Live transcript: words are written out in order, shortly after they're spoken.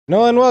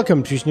Hello and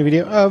welcome to this new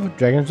video of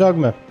Dragon's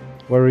Dogma,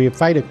 where we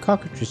fight a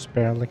cockatrice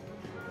apparently.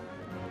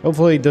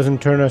 Hopefully it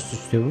doesn't turn us to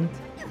stone.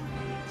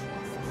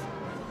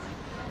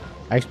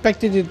 I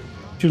expected it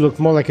to look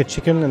more like a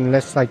chicken and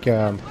less like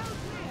a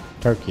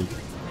turkey.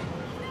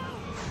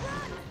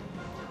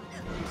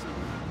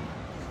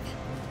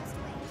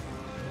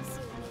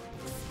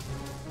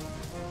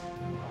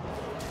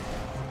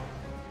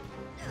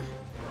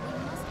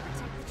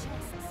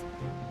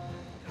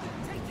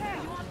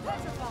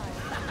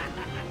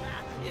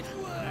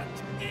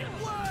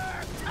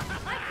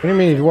 What do you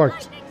mean it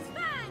worked?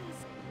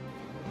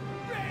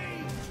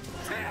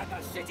 Tear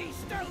the city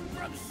stone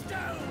from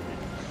stone!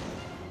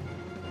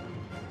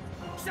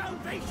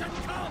 Salvation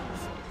comes!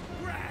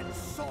 Grand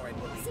Sorin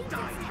will be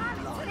dying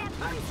in blood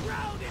and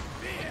drowned in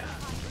fear!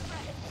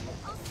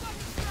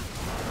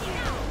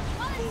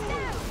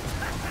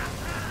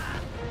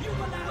 You've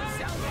allowed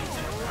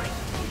salvation right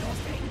through your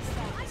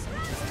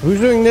face! Who's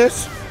doing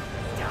this?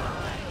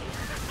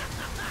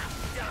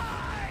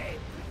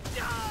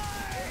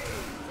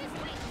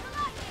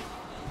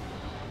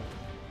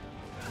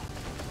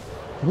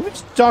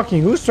 Who's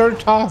talking? Who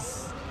started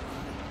off?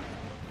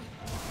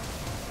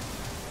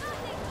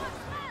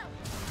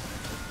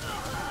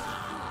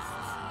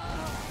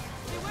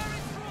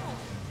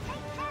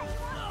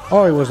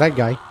 Oh, it was that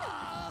guy.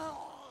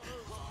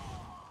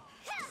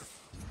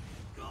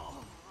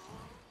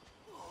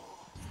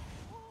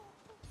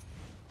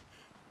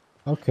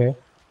 Okay.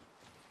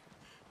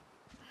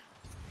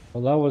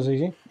 Well, that was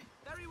easy.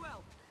 Very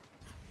well.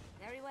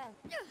 Very well.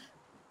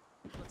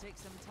 It'll take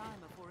some time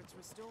before it's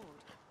restored.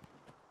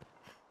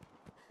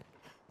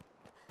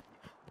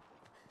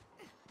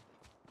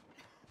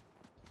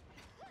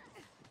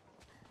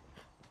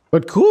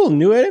 But cool,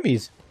 new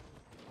enemies.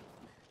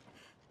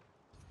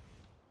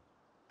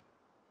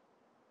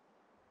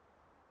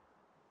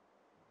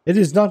 It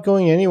is not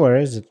going anywhere,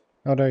 is it?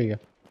 Oh, there you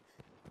go.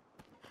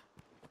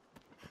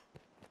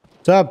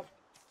 What's up?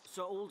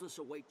 Sir Aldous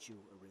awaits you,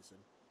 Arisen.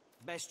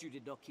 Best you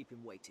did not keep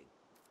him waiting.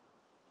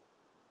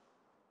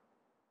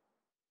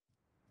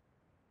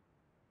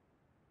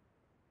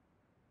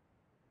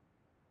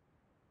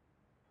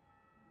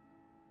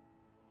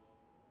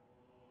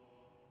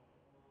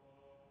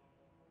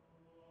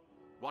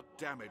 What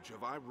damage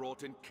have I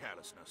wrought in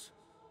carelessness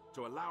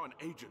to allow an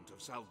agent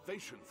of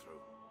salvation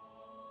through?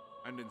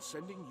 And in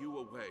sending you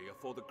away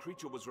afore the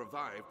creature was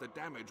revived, the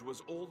damage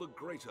was all the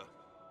greater.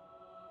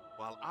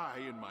 While I,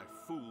 in my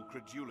fool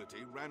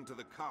credulity, ran to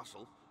the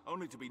castle,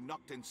 only to be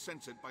knocked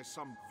insensate by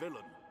some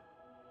villain.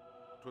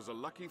 'Twas a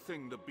lucky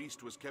thing the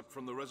beast was kept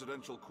from the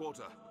residential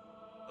quarter.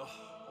 Ugh,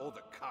 or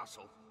the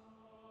castle.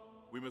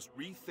 We must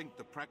rethink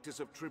the practice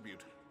of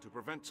tribute to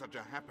prevent such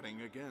a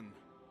happening again.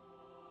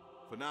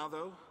 For now,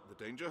 though,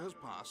 the danger has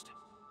passed.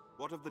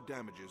 What of the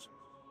damages?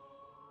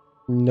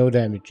 No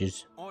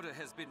damages. Order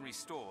has been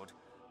restored,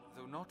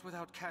 though not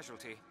without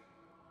casualty.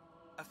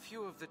 A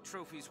few of the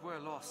trophies were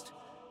lost.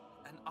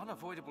 An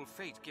unavoidable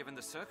fate given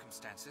the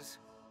circumstances.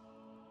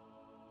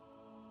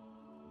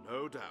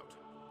 No doubt.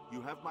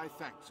 You have my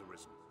thanks,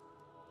 Arisen.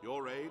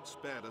 Your aid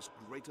spared us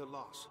greater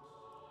loss.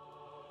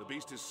 The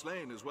beast is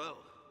slain as well.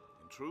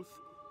 In truth,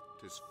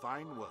 'tis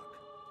fine work.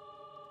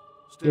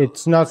 Still,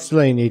 It's not I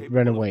slain, am it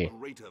ran capable of away.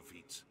 Greater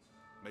feats.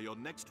 May your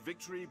next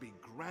victory be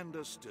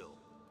grander still.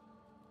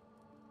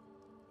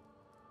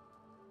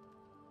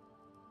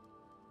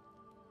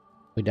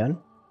 We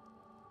done?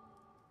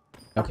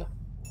 Okay.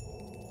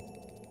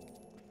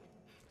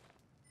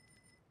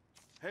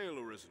 Hail,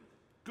 Arisen.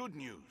 Good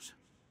news.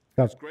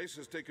 Oh. His Grace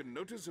has taken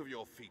notice of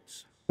your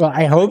feats. Well,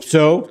 I hope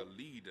so. To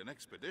lead an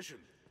expedition.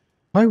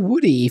 Why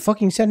would he? He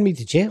fucking sent me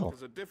to jail. It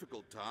was a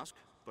difficult task,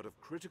 but of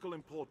critical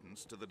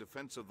importance to the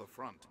defense of the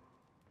front.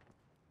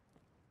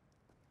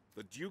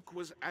 The Duke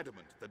was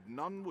adamant that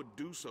none would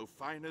do so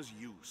fine as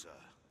you, sir.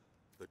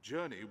 The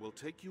journey will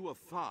take you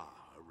afar,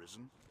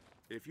 Arisen.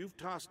 If you've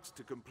tasks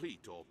to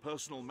complete or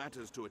personal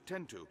matters to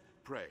attend to,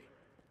 pray,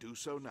 do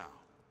so now.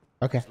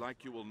 Okay. It's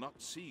like you will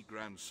not see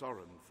Grand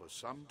Sorin for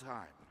some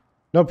time.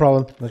 No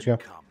problem. Let's go.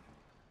 Come.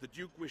 The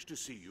Duke wished to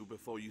see you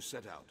before you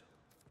set out.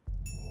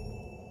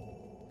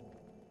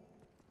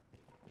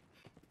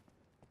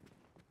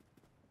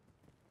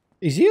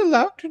 Is he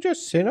allowed to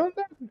just sit on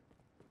that?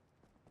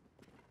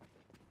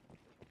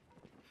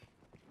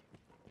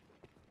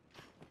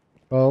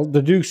 Well,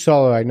 the Duke's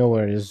solo, I know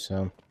where it is,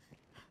 so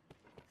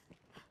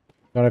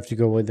don't have to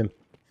go with him.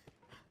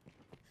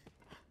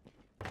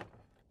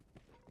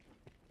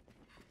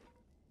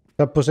 What's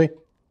up, pussy?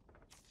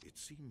 It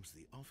seems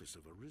the office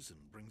of Arisen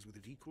brings with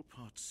it equal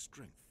parts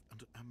strength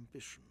and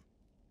ambition.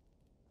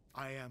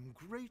 I am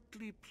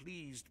greatly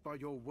pleased by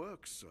your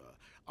work, sir.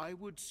 I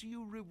would see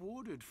you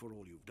rewarded for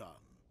all you've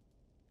done.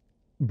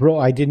 Bro,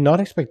 I did not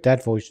expect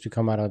that voice to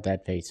come out of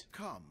that face.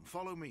 Come,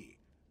 follow me.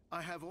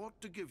 I have aught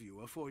to give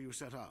you afore you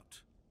set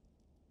out.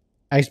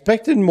 I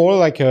expected more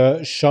like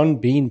a Sean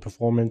Bean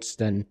performance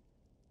than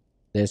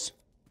this.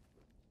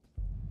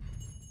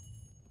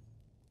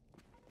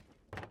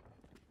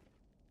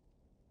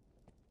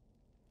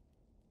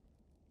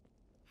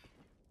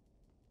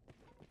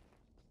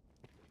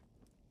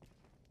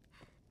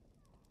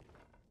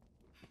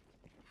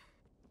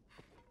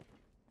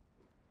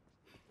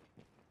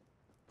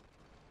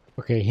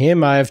 Okay,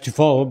 him I have to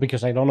follow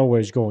because I don't know where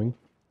he's going.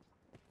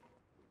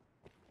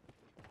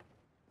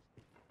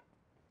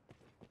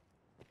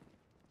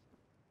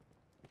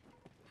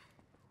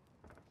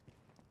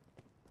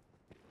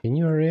 Can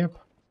you hurry up?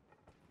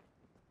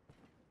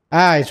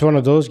 Ah, it's one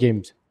of those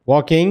games.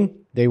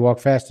 Walking, they walk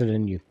faster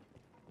than you.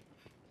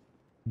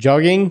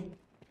 Jogging,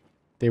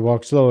 they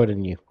walk slower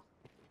than you.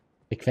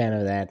 Big fan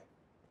of that.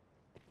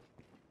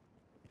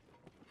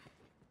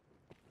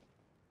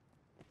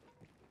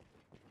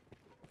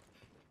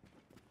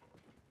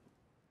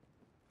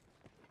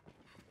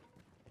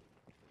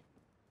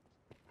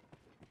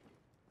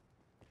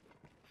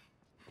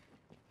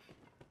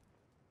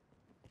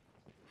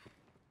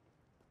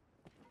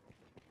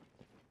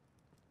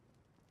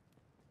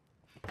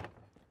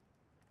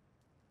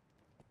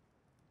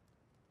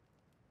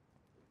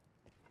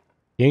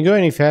 You can go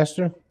any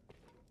faster?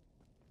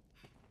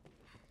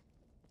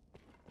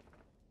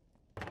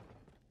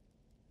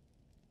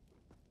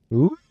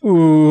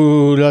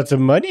 Ooh, lots of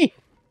money.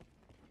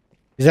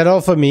 Is that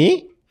all for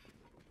me?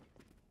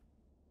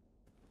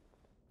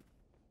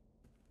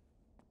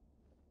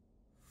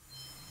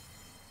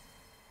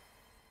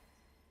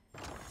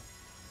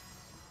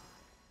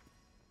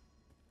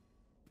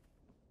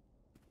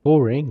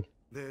 Boring.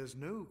 There's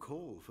no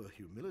call for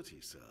humility,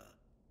 sir.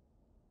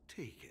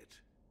 Take it.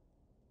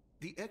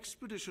 The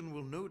expedition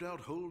will no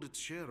doubt hold its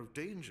share of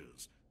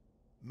dangers.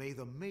 May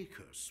the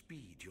Maker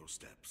speed your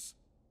steps.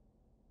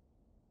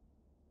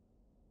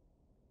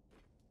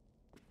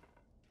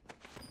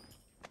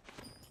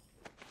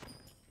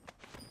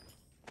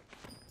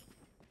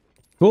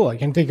 Cool, I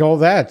can take all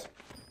that.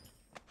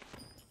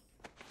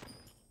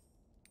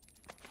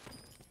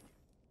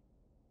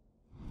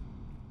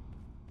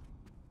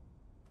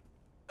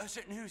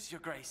 Urgent news,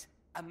 Your Grace.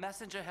 A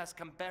messenger has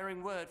come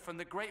bearing word from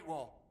the Great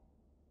Wall.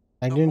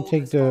 I The didn't hold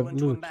take has the fallen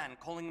to a loot. man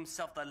calling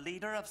himself the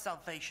leader of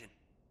salvation.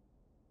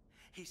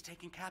 He's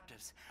taking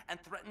captives and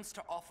threatens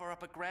to offer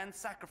up a grand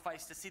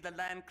sacrifice to see the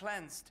land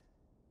cleansed.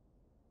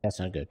 That's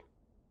not good.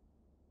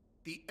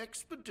 The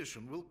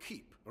expedition will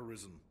keep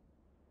Arisen.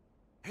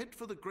 Head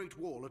for the Great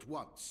Wall at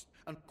once,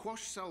 and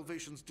quash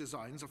Salvation's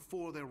designs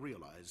afore they're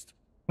realized.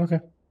 Okay.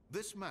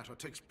 This matter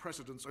takes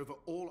precedence over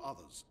all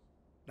others.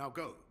 Now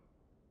go.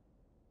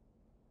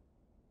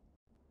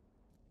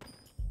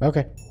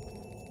 Okay.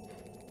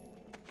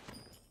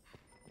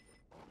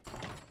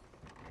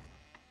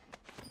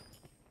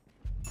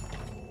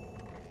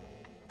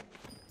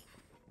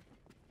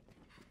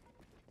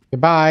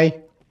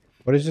 Goodbye.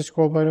 What is this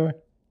scroll, by the way?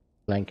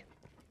 Blank.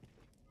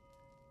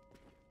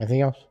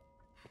 Anything else?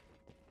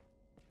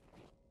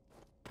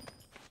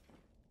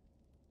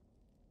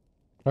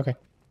 Okay.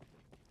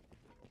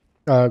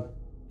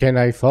 Can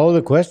I follow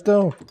the quest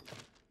though?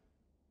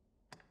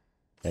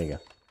 There you go.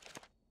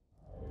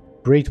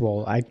 Great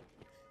Wall.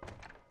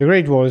 The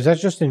Great Wall, is that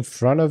just in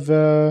front of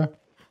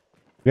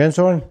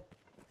Grandthorn?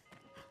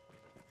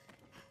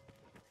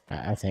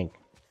 I think.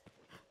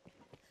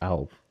 I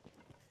hope.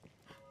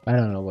 I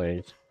don't know where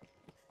it is.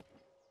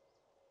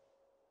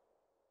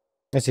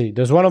 Let's see.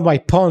 Does one of my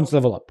pawns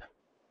level up?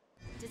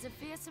 Does a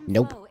fearsome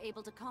Nope. foe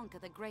able to conquer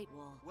the Great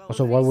Wall?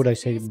 Also, why would I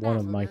say Fierce one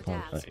of battle, my no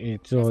pawns? doubt.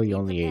 It's Let's be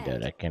only 8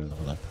 prepared. that I can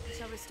level up. We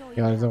shall restore The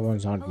your other health.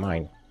 ones aren't Hold on.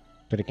 mine.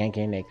 So they can't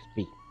gain XP.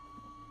 On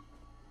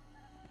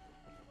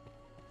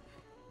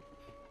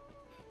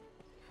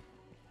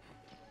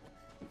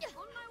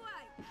my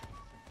way.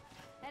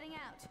 Heading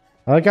out.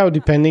 I like how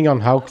depending on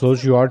how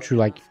close you are to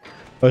like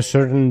a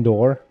certain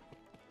door,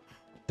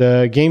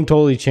 the game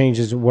totally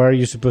changes where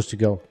you're supposed to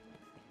go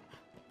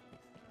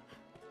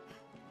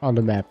on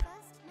the map. First,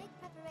 make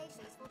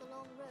preparations for the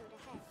long road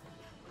ahead.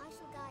 I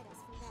shall guide us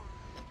from there.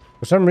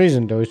 For some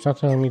reason though, it's not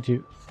telling me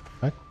to...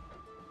 What?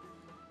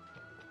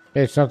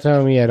 It's not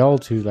telling me at all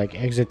to like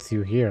exit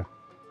through here.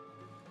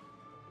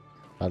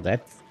 Oh,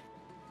 that...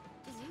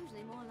 Is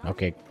usually more likely.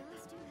 Okay. The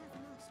guards do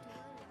have much to worry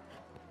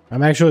about.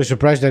 I'm actually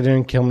surprised that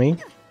didn't kill me.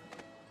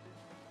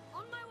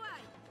 On my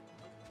way.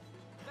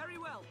 Very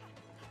well.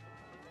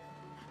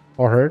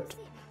 Or hurt. See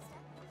you,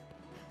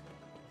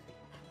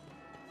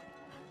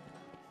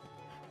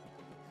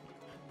 Master.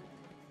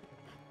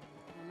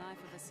 The life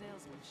of a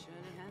salesman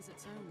surely has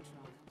its own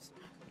trials.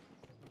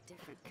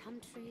 Different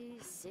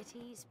countries,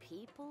 cities,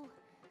 people.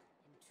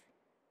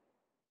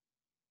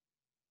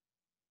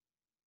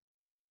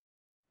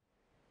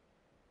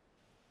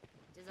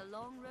 There's a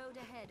long road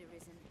ahead,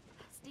 Arisen.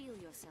 Steel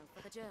yourself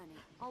for the journey.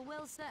 I'll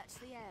well search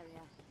the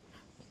area.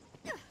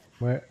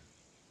 Where?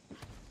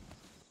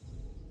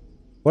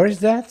 Where is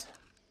that?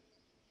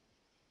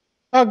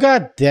 Oh,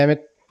 god damn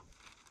it.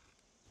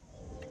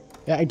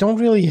 Yeah, I don't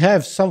really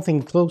have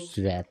something close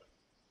to that.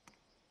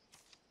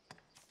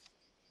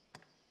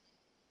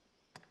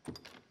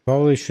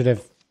 Probably should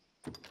have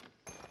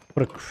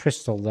put a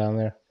crystal down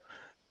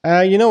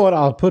there. You know what?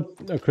 I'll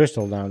put a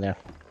crystal down there.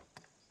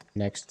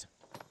 Next.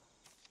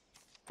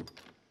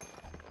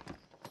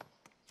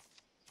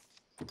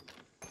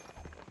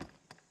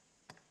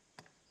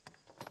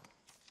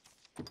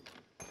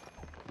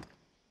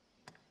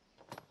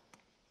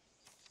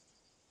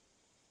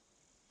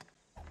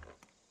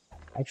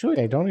 Actually,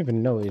 I don't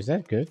even know. Is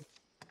that good?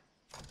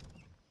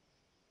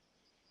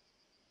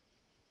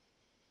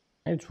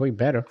 It's way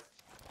better.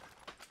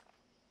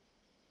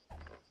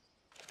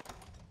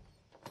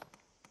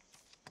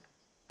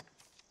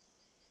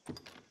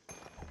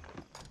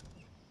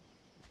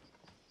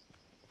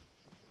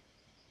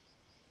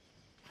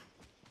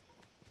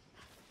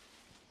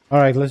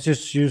 Alright, let's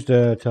just use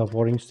the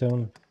teleporting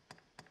stone.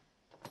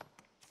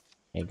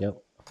 There you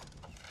go.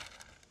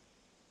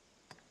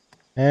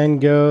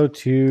 And go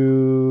to...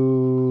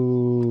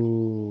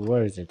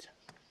 where is it?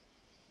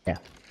 Yeah.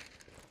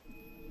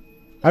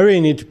 I really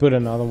need to put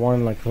another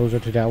one like closer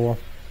to that wall.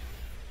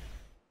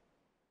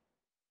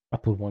 I'll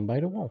put one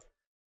by the wall.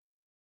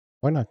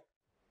 Why not?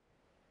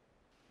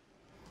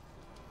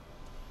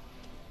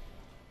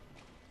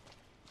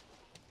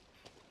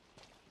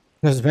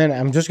 Because man,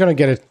 I'm just gonna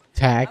get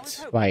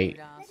attacked by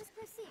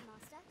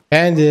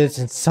bandits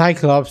and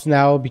cyclops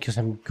now because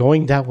I'm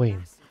going that way.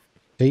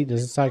 See,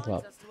 this is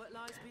cyclops.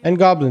 And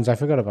goblins, I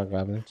forgot about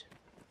goblins.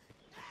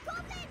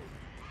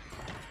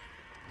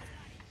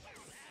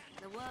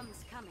 The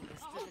worm's coming.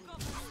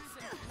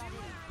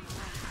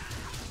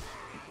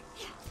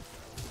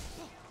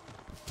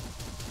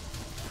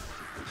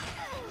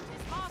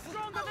 Far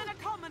stronger than a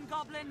common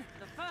goblin.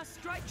 The first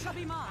strike shall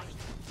be mine.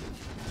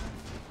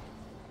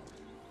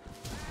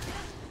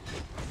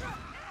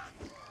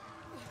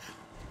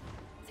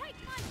 Take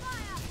my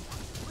fire!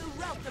 We'll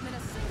rout them in a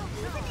single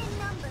Even charge. in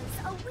numbers,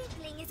 a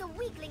weakling is a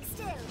weakling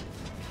still.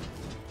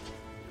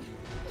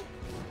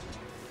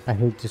 I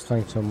hate this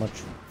thing so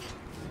much.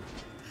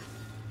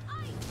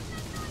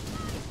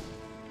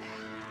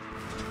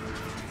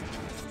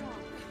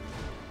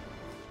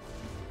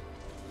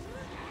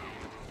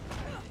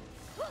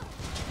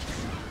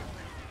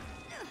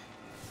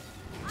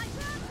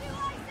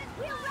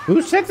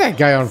 Who set that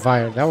guy on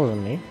fire? That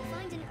wasn't me.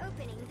 Find an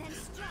opening, then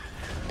strike.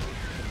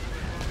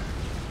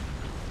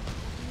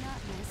 Not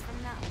nice from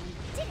that one.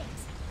 Did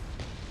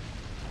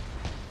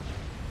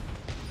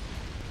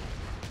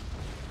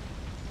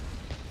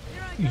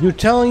it! You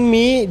telling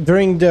me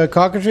during the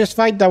cockatrice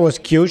fight that was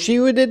Kyoshi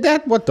who did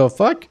that? What the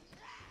fuck?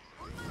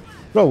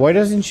 Bro, why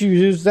doesn't she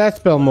use that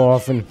spell more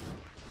often?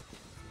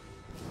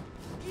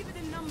 Even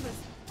in numbers,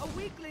 a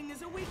weakling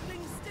is a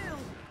weakling still.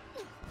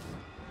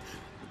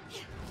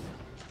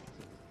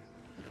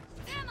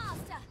 Air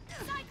Master!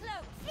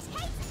 Cyclone! It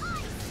hates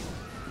ice!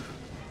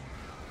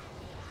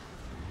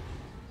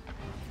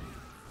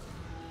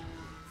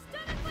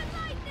 Stun it with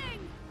lightning!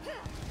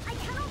 I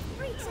cannot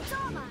reach its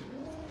armor.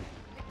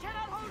 It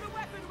cannot hold a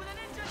weapon with an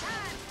injured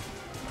hand.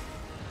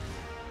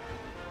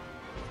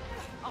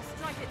 I'll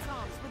strike its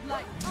arms with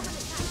lightning. Common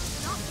attack!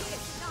 Not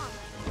pierce its armor!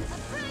 A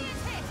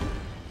brilliant hit!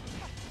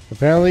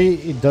 Apparently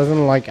it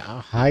doesn't like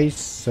ice,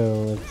 so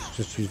let's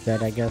just use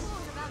that, I guess. Thought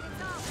about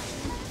its armor!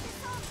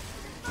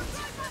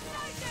 Strike with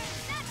lightning!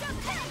 Snatch up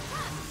head!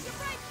 Cut! You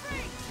break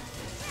free!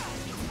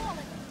 It's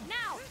fallen!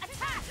 Now!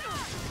 Attack!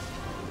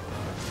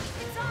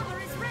 Its armor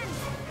is rent!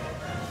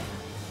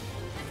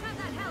 Let's have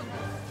that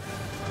helmet!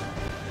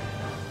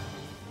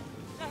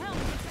 The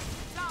helmet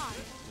protects its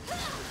eye.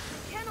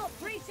 Cannot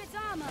breach its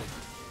armor!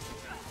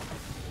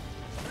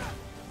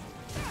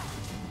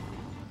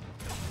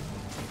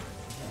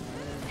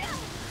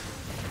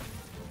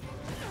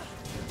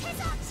 Hit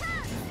our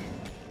chance!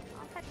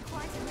 I've had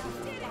quite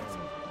enough. Did it!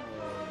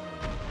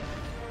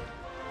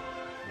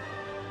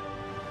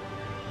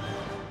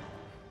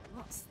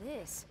 What's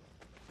this?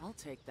 I'll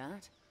take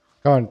that.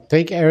 Come on,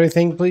 take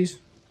everything, please.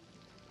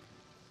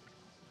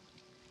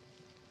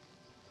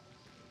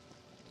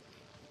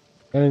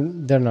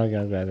 And they're not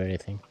gonna grab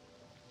anything.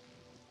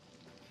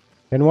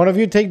 Can one of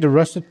you take the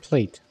rusted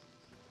plate?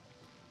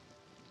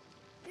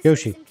 This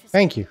Yoshi, looks interesting.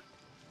 thank you.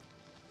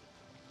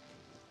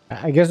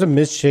 I guess the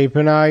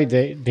misshapen eye,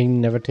 they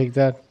never take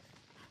that.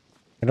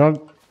 I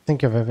don't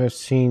think I've ever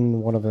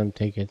seen one of them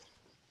take it.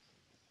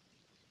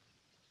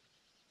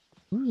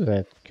 Who's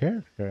that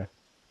character?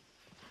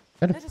 Is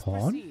that Let a us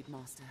pawn? proceed,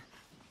 Master.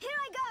 Here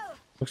I go!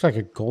 Looks like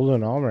a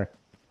golden armor.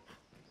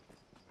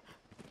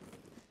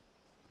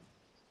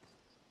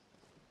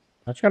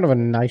 That's kind of a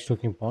nice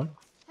looking pawn.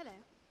 Hello.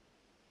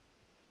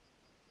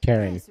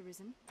 Karen. Yes,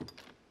 Arisen.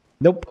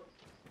 Nope.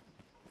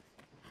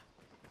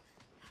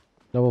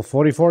 Level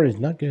 44 is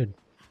not good.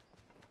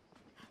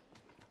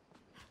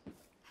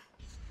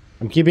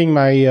 I'm keeping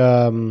my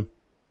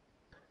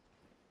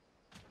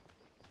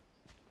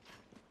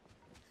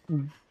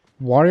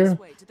warrior. This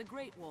way to the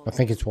Great Wall. I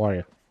think it's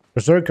warrior.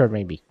 Berserker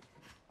maybe.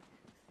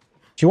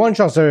 She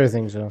one-shots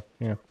everything, so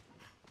yeah.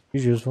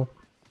 He's useful.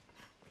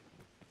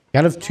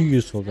 Kind of too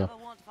useful though. Never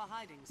want for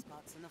hiding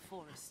spots in the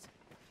forest.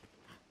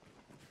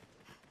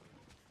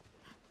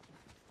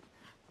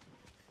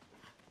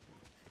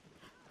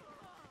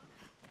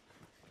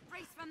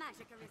 Brace for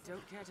magic, Arisen.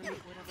 Don't care to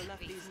meet whatever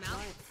left these Mouth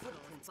giant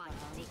footprints by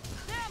behind. deep.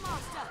 There,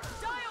 Master!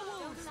 Dire Don't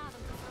wolves! allow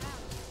them to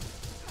surround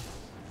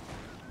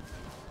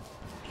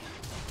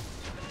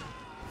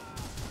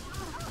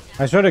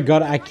you. I swear to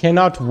God, I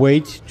cannot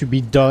wait to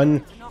be done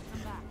To knock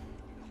them back.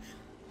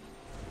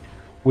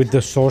 with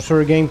the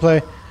sorcerer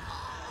gameplay.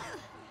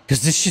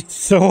 Because this shit's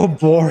so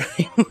boring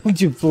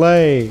to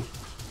play.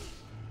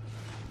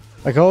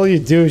 Like, all you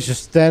do is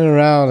just stand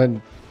around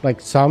and,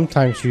 like,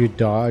 sometimes you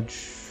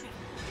dodge.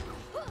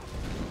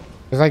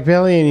 There's, like,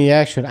 barely any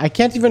action. I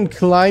can't even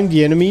climb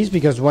the enemies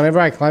because whenever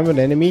I climb an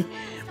enemy,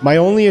 my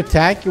only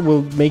attack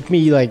will make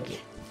me,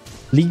 like,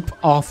 leap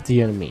off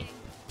the enemy.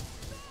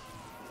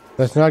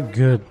 That's not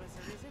good.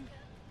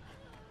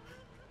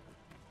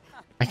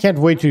 I can't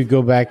wait to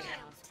go back.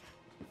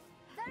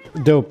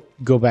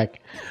 Go back.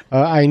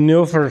 I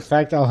know for a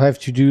fact I'll have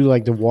to do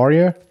like the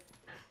warrior.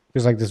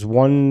 There's like this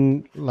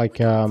one like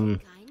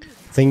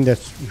thing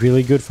that's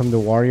really good from the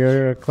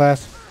warrior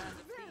class.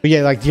 But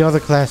yeah, like the other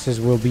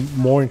classes will be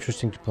more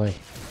interesting to play.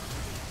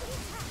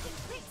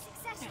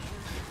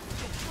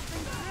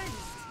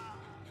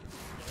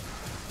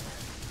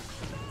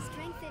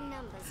 Strength in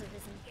numbers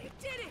arisen. You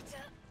did it!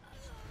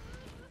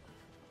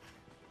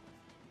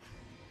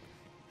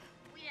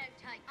 We don't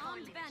take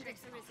Armed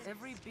bandits arisen.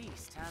 Every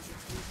beast has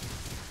its weakness.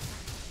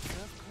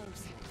 Observe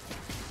closely.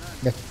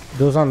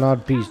 Those are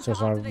not beasts,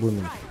 those are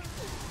women.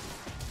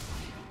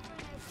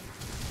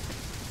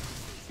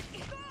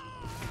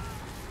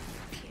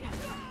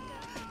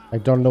 I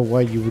don't know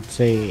why you would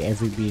say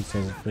every beast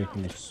has its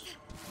weakness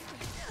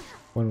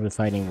when we're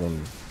fighting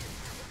women.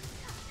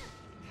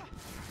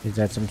 Is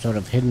that some sort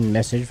of hidden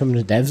message from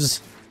the devs?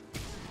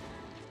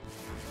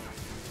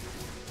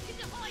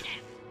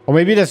 Or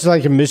maybe that's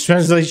like a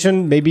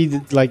mistranslation. Maybe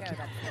like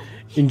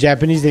in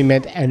Japanese they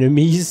meant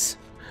enemies.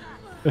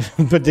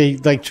 But they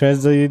like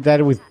translated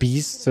that with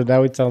beasts, so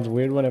now it sounds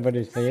weird whenever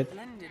they say it.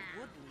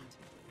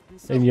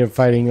 And you're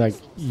fighting like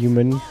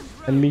human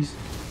enemies.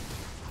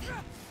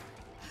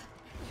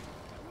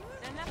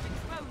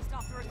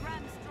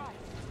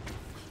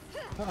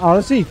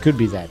 Honestly, it could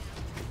be that.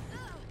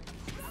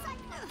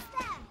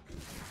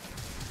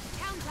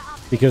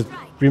 Because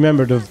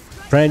remember,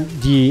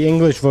 the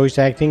English voice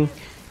acting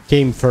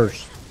came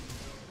first.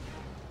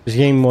 This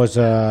game was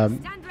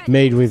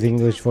made with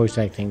English voice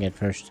acting at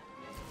first.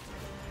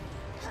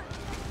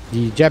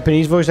 The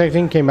Japanese voice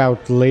acting came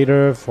out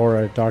later for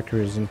a dark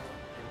reason.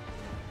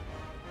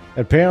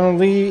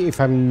 Apparently, if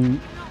I'm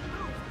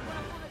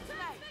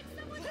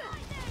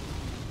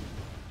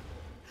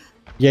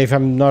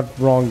not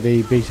wrong,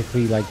 they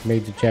basically like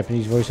made the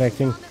Japanese voice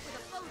acting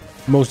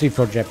mostly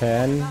for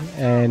Japan,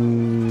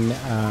 and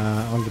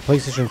on the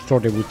PlayStation Store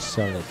they would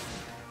sell it.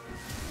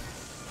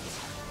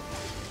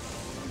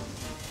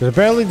 But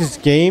apparently this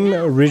game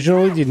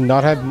originally did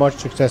not have much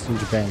success in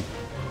Japan.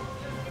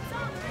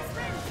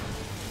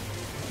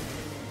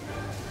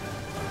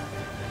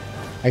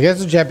 I guess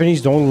the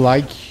Japanese don't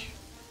like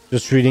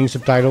just reading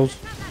subtitles.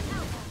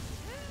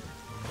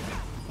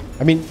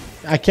 I mean,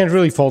 I can't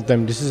really fault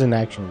them. This is an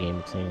action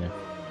game, so, you know.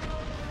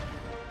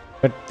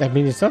 But, I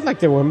mean, it's not like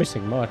they were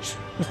missing much.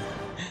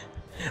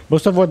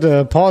 Most of what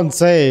the pawns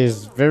say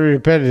is very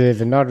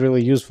repetitive and not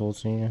really useful,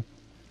 so, you know.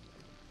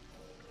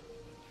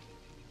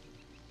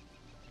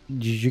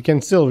 You can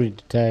still read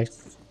the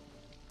text.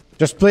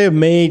 Just play a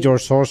mage or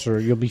sorcerer,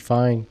 you'll be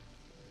fine.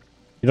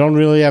 You don't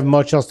really have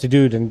much else to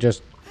do than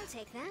just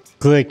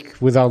click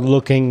without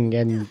looking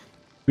and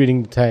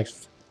reading the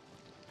text.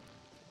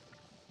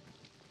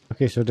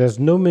 Okay, so there's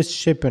no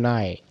misship and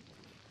I.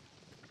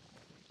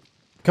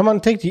 Come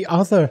on, take the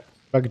other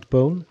rugged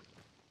bone.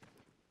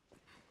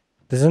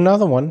 There's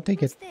another one.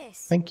 Take it.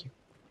 Thank you.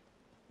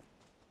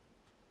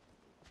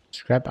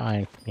 Scrap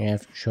iron. Yeah,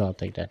 for sure, I'll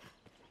take that.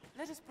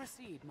 Let us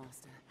proceed,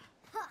 Master.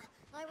 Ha!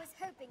 I was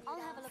hoping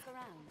you'd have a look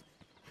around.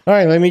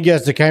 Alright, let me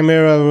guess. The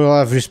Chimera will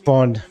have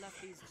respawned.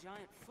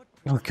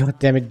 Oh, god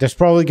damn it. There's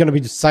probably going to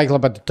be the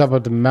Cyclops at the top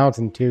of the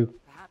mountain, too.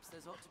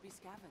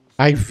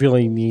 I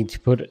really need to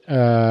put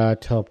a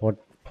teleport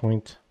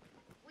point.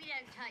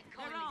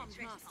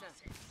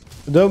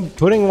 Though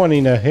putting one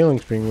in a healing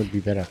spring would be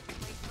better.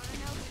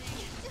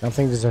 I don't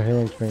think there's a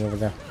healing spring over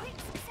there.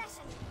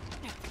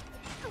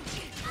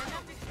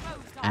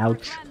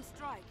 Ouch.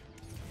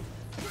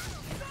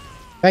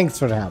 Thanks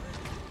for the help.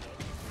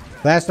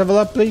 Last level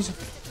up, please.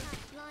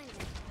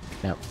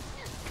 No.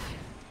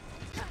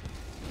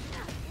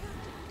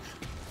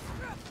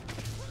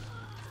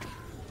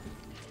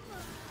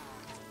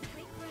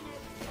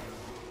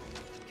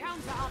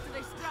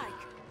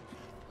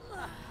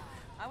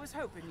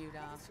 Hoping you'd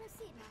ask.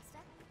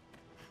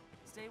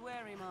 Stay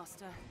wary,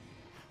 Master.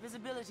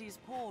 Visibility is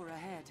poor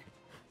ahead.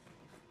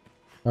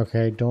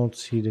 Okay, don't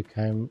see the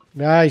chimera.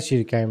 I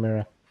see the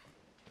chimera.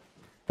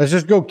 Let's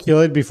just go kill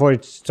it before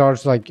it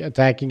starts like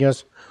attacking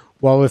us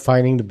while we're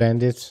fighting the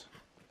bandits.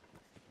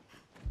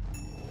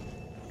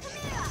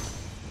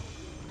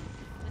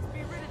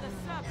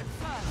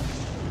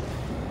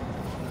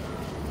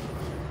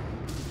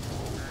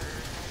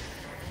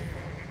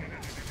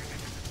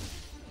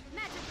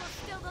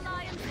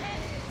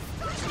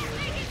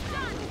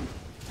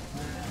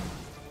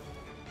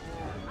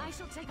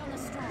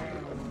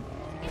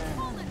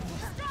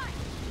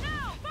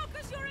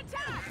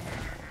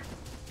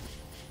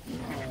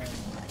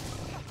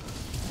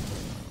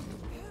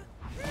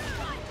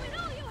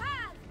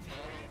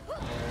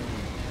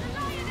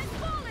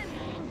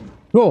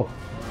 Cool.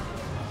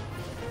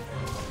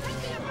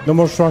 No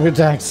more strong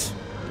attacks.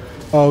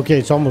 Oh, okay,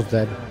 it's almost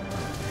dead. Now,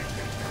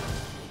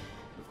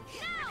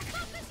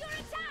 focus your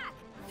attack!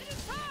 It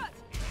is hurt!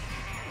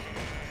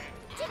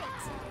 Did it!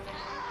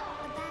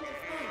 A band of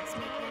thieves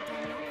make their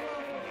den not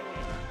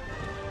far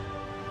from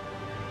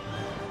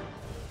here.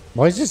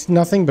 Why is this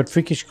nothing but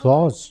freakish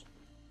claws?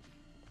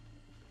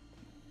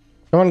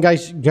 Come on,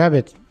 guys, grab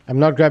it. I'm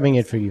not grabbing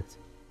it for you.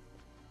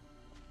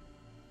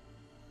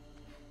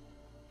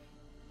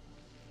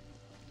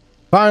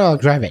 Fine, I'll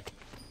grab it.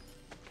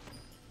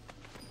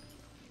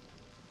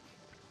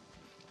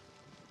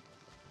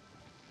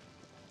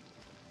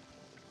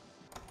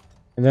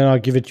 And then I'll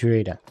give it to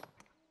Ada.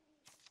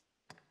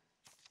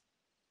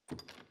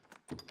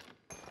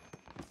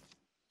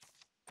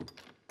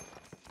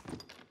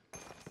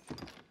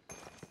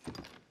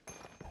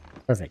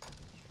 Perfect.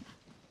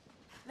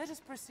 Let us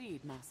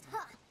proceed, Master.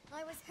 Ha!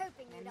 I was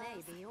hoping There you'd may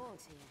ask. be aught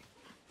here.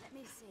 Let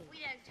me see. We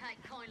don't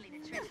take kindly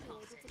to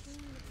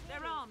trespassing.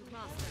 They're armed,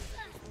 Master.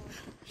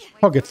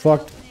 I'll get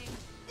fucked.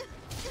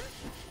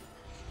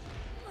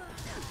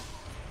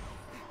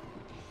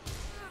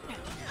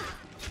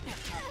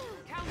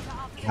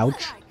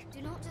 Ouch.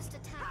 Do not just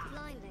attack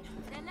blindly.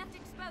 They're left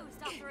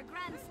exposed after a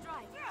grand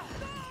strike.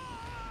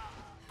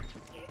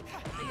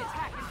 They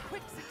attack in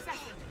quick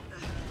succession.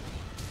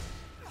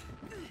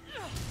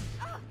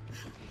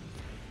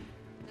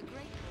 The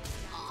great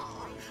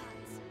war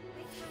stands at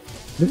great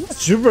heights. This is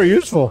super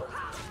useful.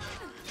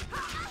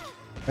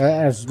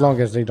 As long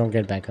as they don't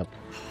get back up.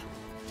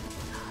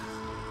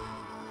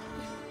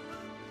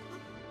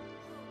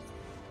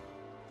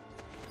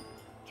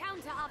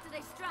 Counter after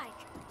they strike.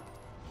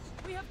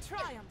 We have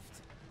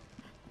triumphed.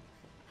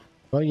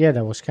 Well, yeah,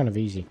 that was kind of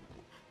easy.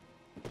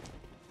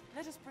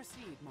 Let us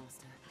proceed,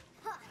 Master.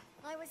 Ha!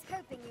 I was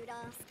hoping you'd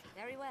ask.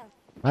 Very well.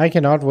 I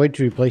cannot wait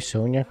to replace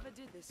Sonya Whoever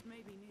did this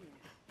may be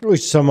near.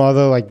 with some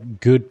other, like,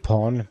 good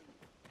pawn.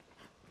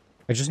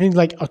 I just need,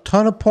 like, a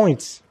ton of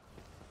points.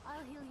 I'll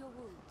heal your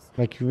wounds.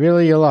 Like,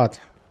 really a lot.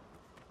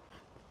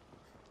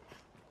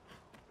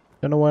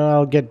 Don't know when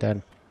I'll get that.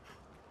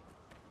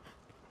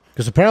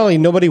 Because apparently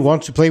nobody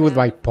wants to play with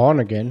my pawn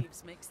again.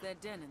 Thieves makes their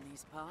den in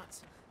these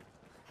parts.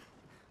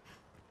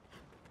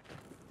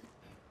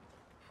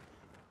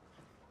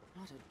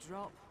 Not a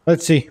drop.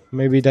 Let's see.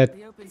 Maybe that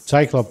The open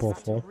Cyclops will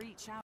spaces had to fall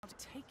reach out to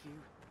take you.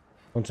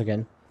 once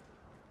again.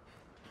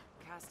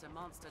 Cast a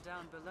monster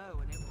down below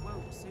and it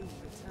won't soon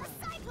return.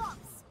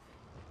 Cyclops!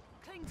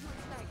 Cling to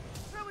its leg.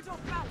 Throw it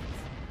off balance.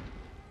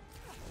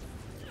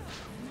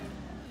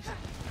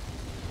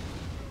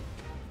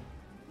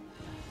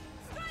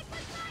 Strike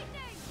with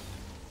lightning!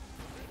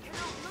 It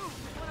cannot move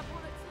with one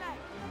upon its leg.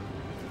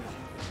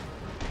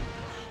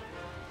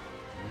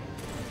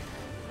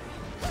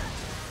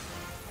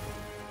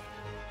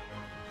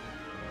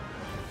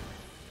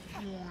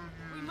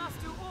 We must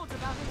do aught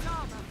about its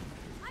armor.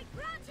 I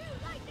grant you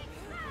lightning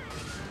strike!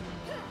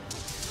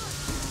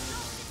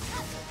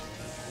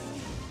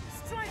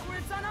 Strike where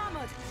it's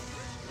unarmored.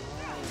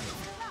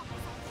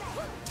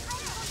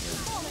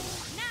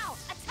 Now,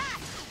 attack!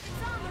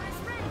 Its armor is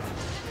rent!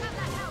 Let's have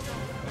that help!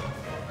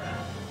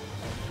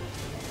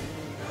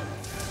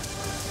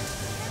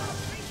 Cannot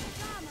breach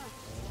its armor!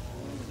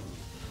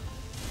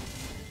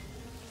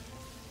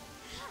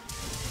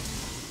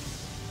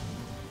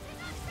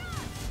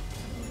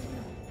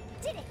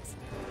 Did it!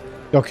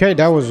 Okay,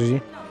 that was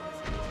easy.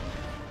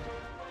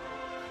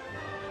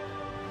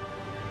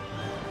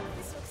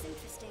 This looks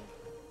interesting.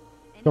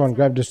 Come on,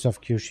 grab this stuff,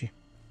 Kyoshi.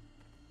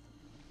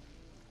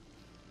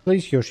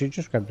 Please, Kyoshi,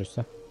 just grab this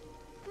stuff.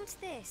 What's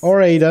this?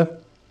 Or Ada.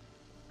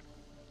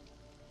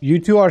 You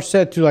two are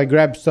set to, like,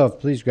 grab stuff.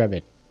 Please grab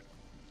it.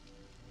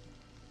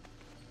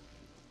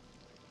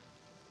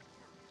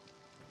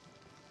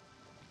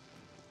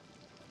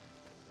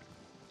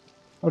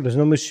 Oh, there's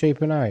no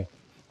misshapen eye.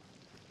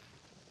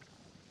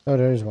 Oh,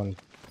 there is one.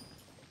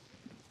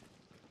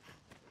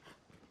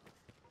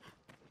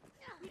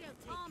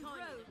 Armed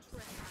road.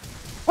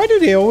 Why do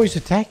they always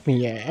attack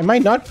me? Am I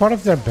not part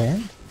of their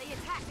band? They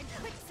attack in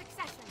quick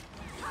succession.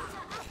 Counter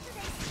after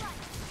they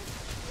strike.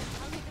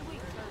 I'll leave the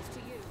weak foes to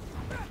you.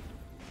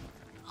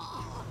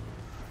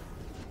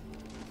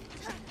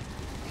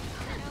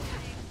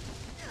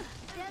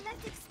 They're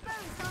left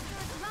exposed after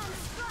a grand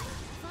strike.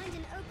 Find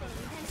an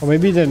opening, then Or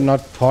maybe they're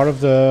not part of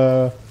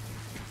the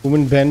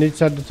woman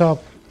bandits at the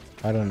top.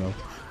 I don't know.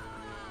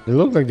 They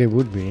look like they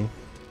would be.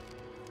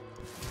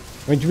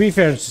 I mean, to be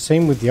fair, it's the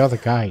same with the other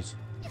guys.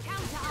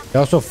 They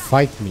also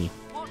fight me.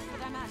 Watch for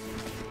their magic.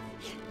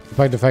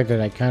 Despite the fact that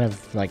I kind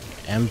of, like,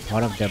 am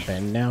part of their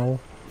band now.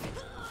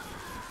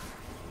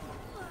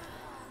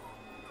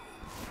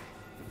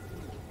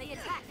 They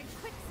attack in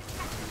quick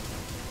succession.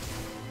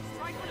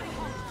 Strike when they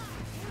want.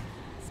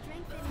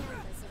 strength in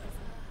numbers.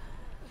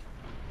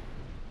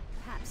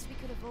 Perhaps we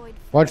could avoid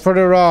Watch for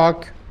the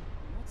rock.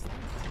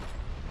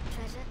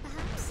 Treasure,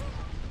 perhaps?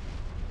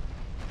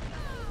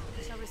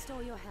 I shall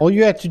restore your health. All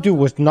you had to do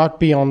was not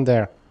be on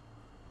there.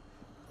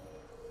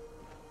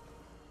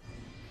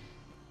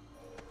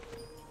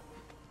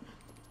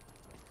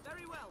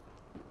 Very well.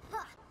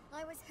 Ha!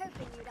 I was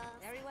hoping you'd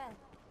ask. Very well.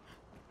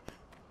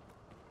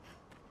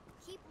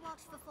 watch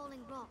for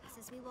falling rocks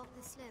as we walk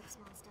the slopes,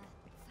 Master.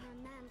 For a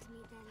man to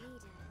meet their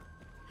leader.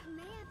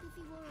 Mayhap if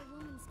he wore a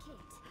woman's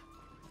kit.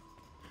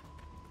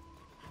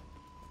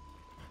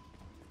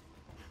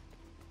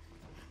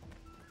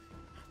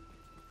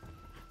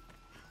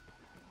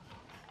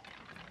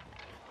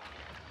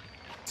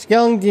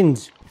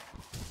 Skeletons.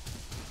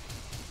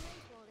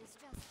 Great Wall is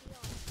just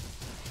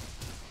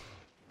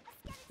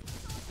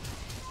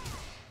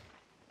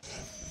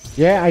beyond.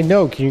 Yeah, I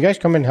know. Can you guys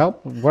come and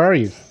help? Where are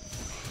you?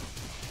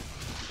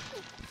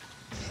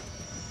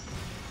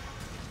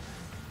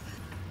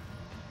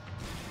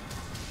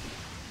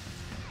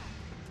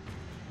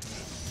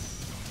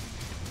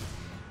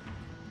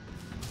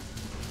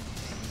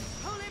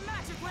 Holy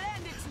magic will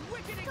end its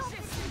wicked Stop this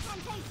existence!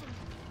 confrontation!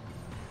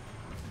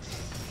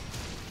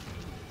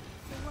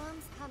 The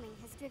worm's coming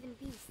has driven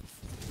beasts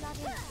to flood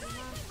into the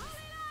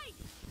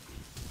mountains.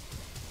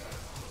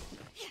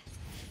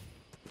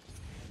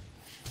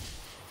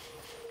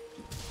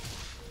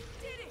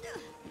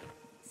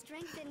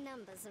 Strength in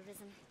numbers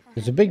arisen.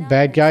 There's a big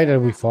bad guy that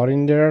we fought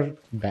in there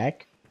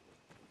back.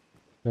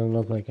 Doesn't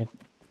look like it.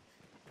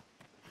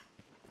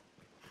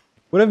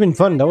 Would have been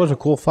fun. That was a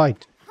cool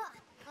fight. Ha!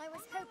 I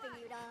was hoping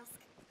you'd ask.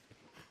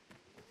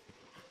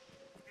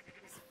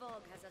 This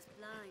fog has us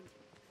blind.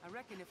 I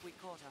reckon if we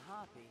caught a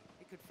harpy,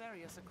 it could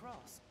ferry us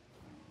across.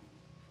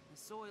 The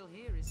soil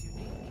here is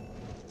unique.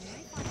 We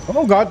may find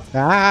Oh god.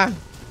 Ah.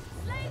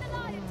 Slay the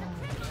lion to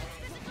cripple its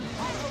physical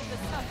I'll hold the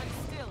serpent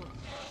still.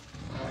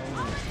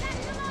 I'll attack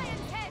the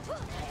lion's head!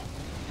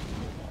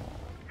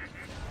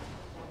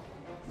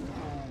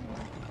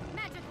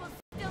 Magic will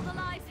still the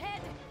lie's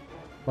head!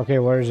 Okay,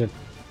 where is it?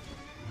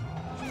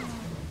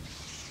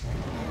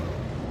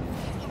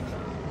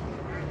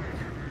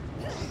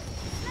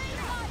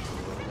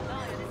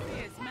 Lion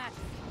fears magic.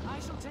 I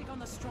shall take on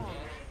the strong.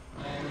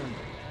 The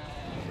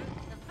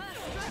first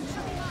stroke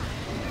shall be mine!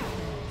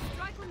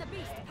 Strike when the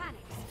beast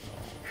panics!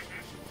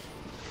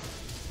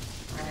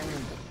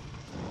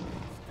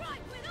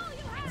 Strike with all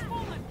you have!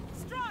 Woman,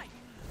 strike!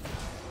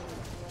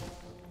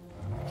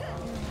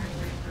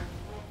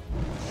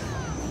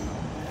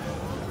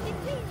 It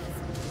feels.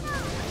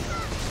 Now,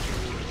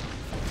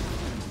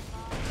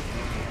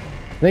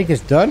 Snake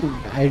is done?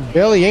 I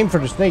barely aimed for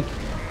the snake.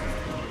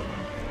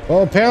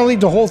 Well, apparently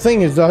the whole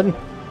thing is done.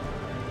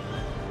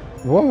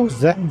 What was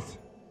that?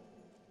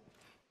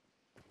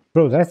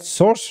 Bro, that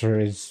sorcerer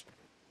is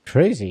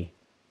crazy.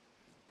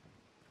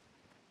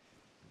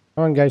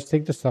 Come on, guys,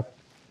 take the stuff.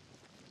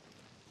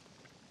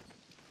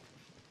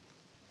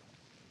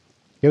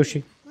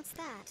 Yoshi, what's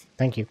that?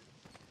 thank you.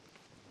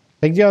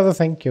 Take the other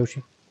thing,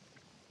 Yoshi.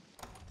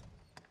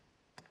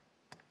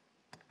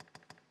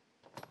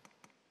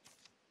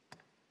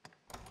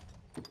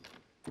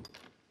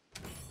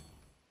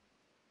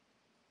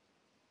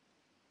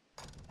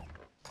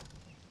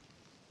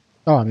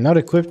 Oh, I'm not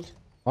equipped?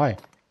 Why?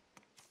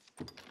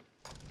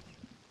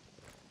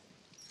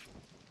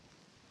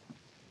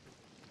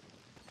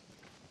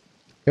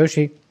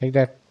 Yoshi, take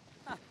that.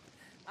 I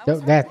No,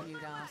 was that. hoping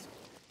you'd ask.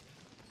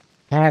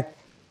 That.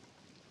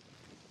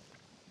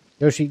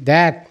 Yoshi,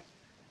 that.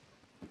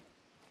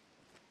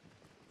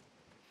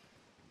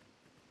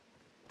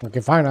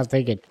 Okay, fine, I'll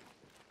take it.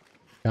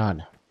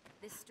 God.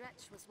 This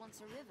stretch was once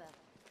a river,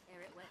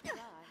 ere it went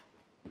dry.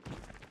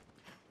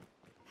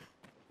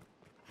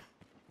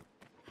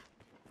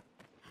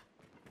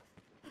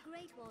 The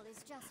Great Wall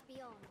is just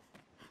beyond.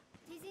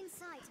 Tis in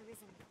sight,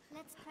 arisen.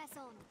 Let's press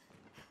on.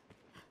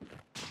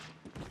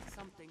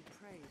 Something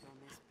preyed on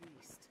this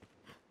beast.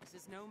 This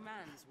is no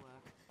man's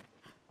work.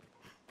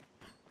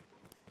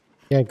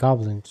 Yeah,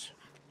 goblins.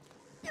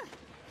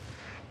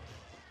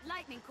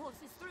 Lightning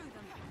courses through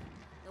them.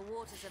 The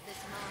waters of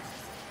this marsh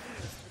are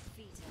suffused with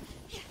feet.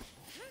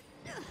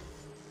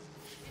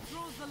 It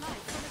draws the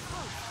light from its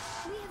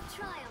host. We have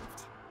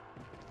triumphed.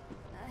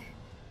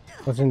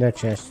 What's in that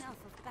chest? Enough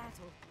of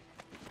battle.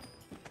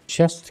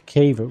 Chest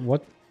cave.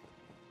 What?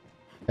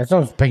 That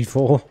sounds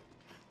painful.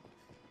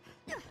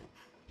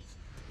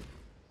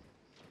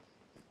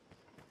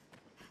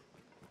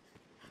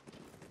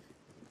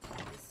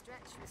 This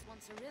stretch was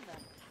once a river,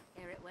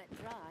 ere it went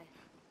dry.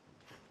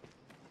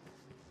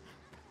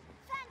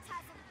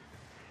 Phantasm!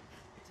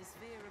 It is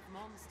fear of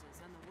monsters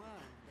and the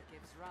worm that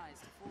gives rise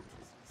to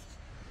fortresses.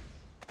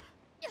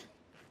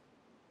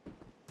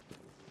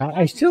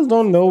 I still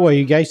don't know why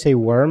you guys say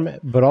worm,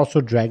 but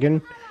also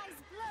dragon,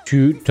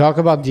 to talk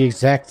about the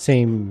exact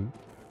same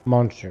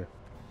monster.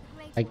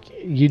 Like,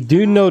 you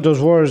do know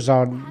those words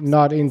are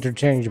not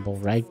interchangeable,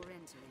 right?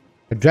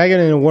 A dragon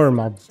and a worm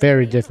are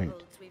very different.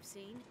 We've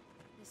seen.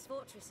 This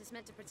fortress is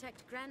meant to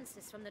protect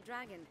Gransys from the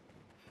dragon.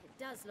 It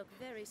does look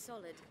very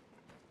solid.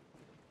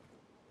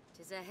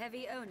 It is a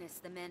heavy onus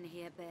the men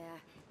here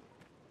bear.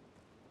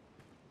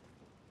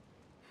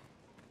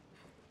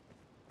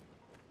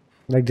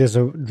 Like, there's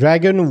a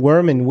dragon,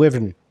 worm, and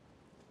wyvern.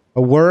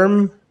 A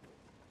worm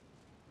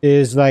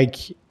is like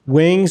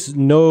wings,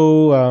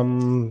 no,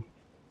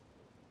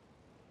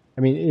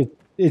 I mean,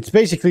 it's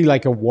basically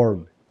like a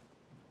worm.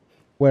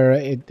 Where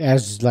it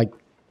has like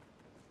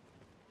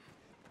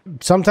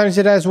sometimes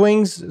it has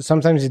wings,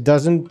 sometimes it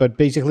doesn't, but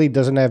basically it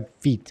doesn't have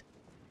feet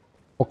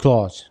or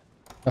claws.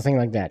 Nothing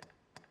like that.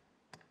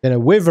 Then a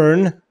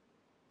wyvern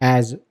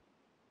has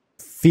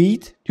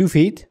feet, 2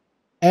 feet,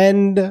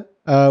 and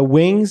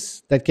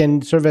wings that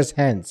can serve as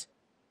hands.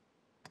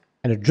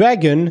 And a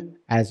dragon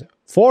has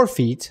 4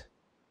 feet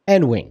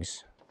and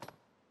wings.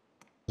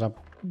 So,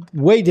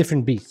 way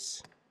different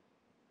beasts.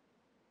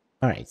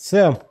 Alright,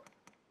 so.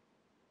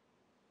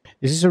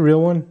 Is this a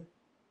real one?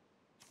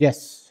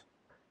 Yes.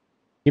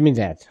 Give me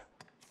that.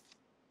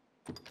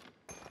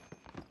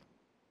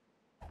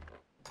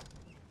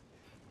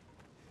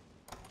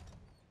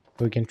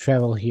 We can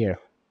travel here.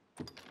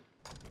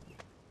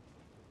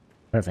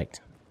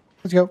 Perfect.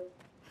 Let's go.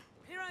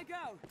 Here I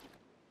go.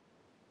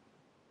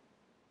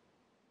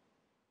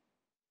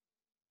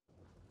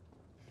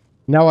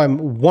 Now I'm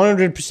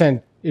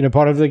 100% in a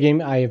part of the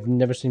game I have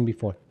never seen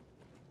before.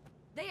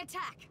 They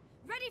attack.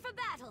 Ready for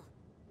battle.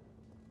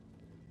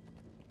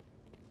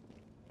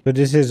 But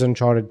this is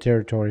uncharted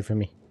territory for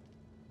me.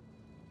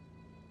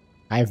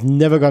 I've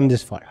never gone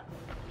this far.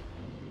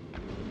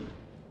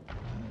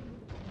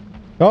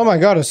 Oh my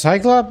god, a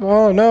Cyclops?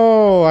 Oh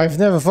no, I've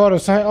never fought a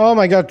Cyclops. Oh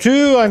my god,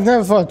 2! I've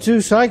never fought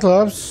 2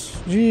 Cyclops.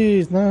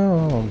 Jeez,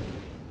 no.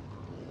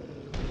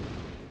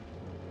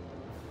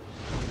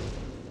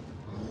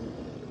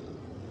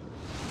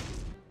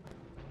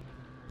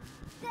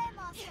 There,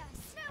 Master.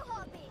 Snow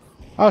harpies.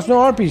 Oh, snow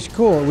harpies,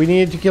 cool. We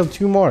needed to kill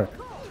 2 more.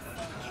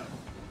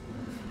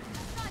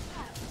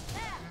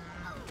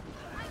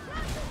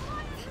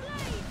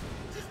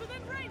 She's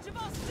within range of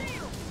our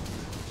steel.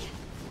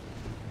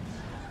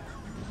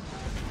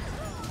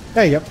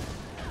 There you go.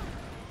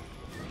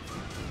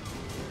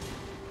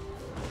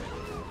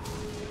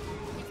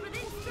 It's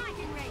within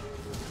striking range.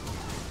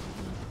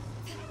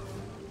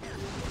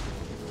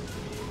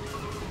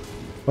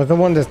 What's the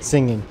one that's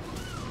singing?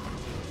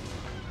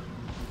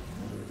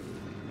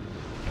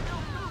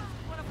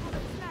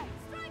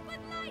 Strike with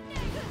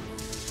lightning.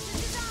 This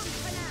is armed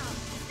for now.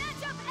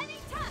 Snatch up any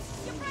tusk.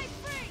 You break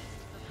free.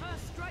 The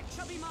first strike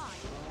shall be mine.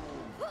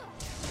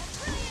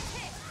 Brilliant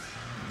hit.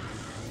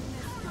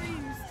 Their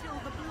screams till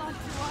the blood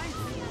to ice.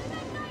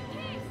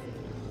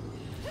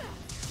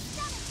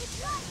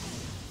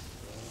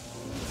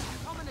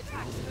 Common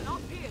attacks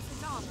cannot pierce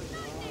its armor.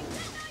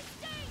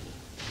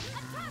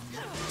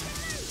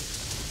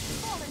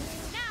 Fallen.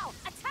 Now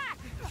attack.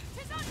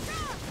 Tis on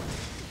charge.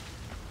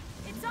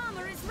 Its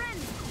armor is rent.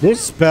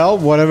 This spell,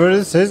 whatever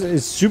this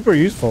is super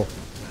useful.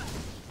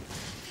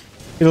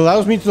 It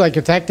allows me to like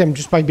attack them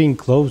just by being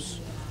close.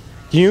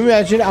 Can you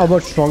imagine how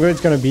much stronger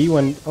it's gonna be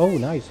when... Oh,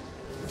 nice.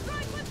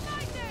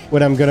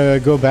 When I'm gonna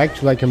go back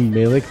to like a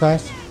melee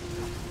class?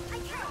 I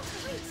cannot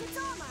reach its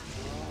armor.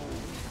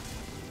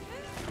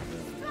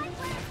 Strike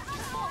where it's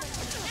unfallen.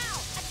 Now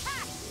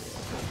attack.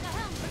 The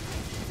helm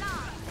protects its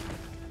arm.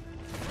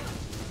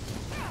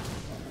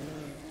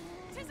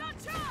 Tis on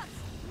charge.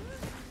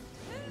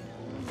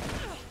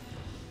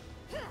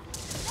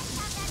 Let's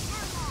have that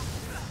helm off.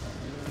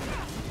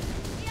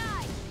 The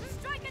eye.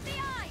 Strike at the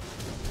eye.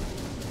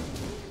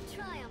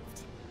 Triumphed.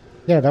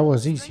 Yeah, that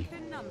was easy. Strength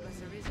in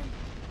numbers arisen.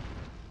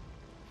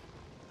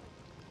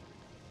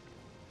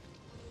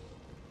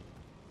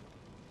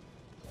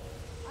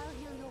 I'll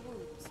heal your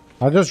wounds.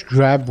 I'll just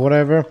grab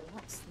whatever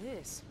What's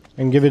this?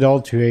 and give it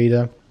all to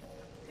Ada.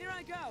 Here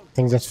I go. I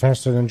think that's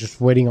faster than just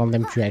waiting on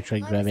them to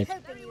actually I grab was it.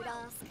 hoping you'd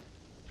ask.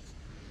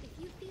 If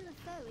you feel a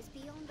foe is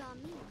beyond our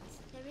means,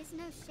 there is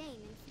no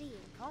shame in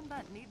fleeing.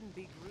 Combat needn't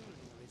be grueling,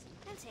 arisen.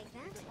 Don't take If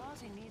that. the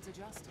party needs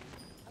adjusting,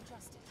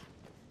 adjust it.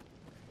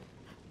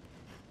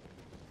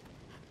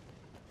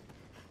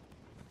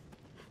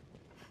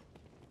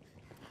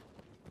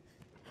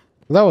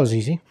 That was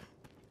easy.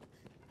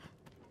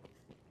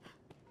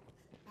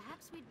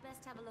 Perhaps we'd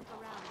best have a look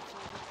around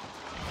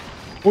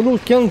before we Oh no,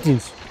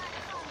 skeletons!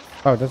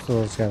 Oh, that's the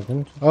little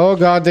skeletons. Oh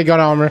god, they got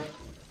armor.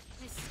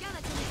 This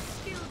skeleton is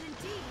skilled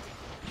indeed.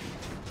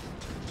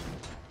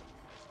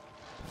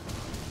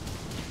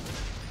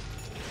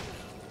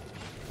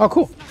 Oh,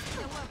 cool. Must be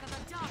the work of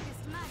the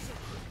darkest magic.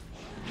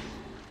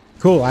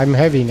 Cool, I'm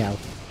heavy now.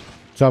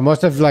 So I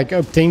must have like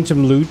obtained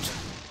some loot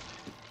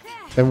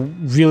that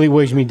really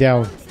weighs me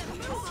down.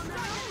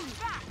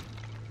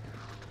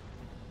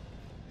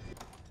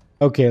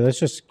 Okay, let's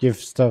just give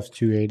stuff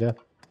to Ada.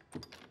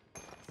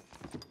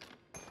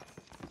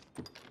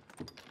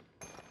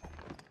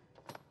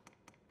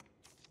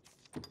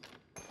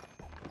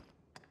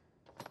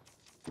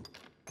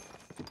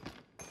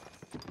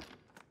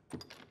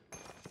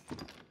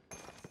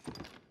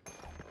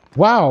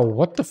 Wow,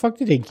 what the fuck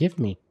did they give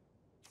me?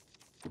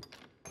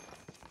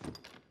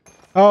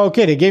 Oh,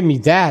 okay, they gave me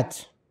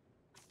that.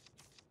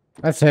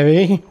 That's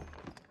heavy.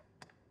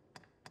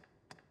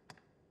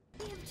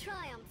 We have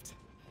triumphed.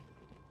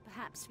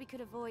 Perhaps we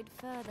could avoid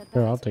further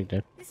Sure, I'll battle. take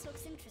that. This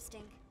looks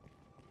interesting.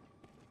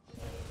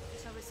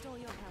 Shall restore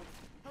your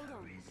health. Hold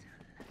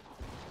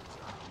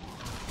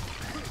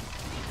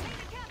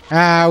on.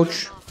 Ouch.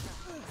 Stay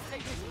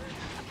busy.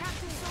 A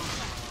captain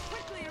soldier.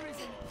 Quickly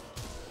arisen.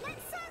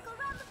 Let's circle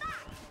round the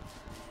back.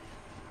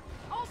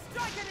 I'll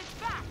strike at its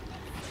back.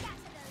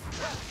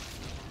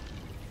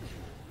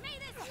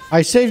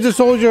 I saved the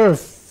soldier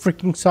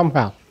freaking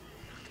somehow.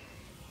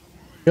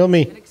 Kill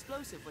me.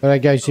 But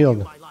that guy's healed.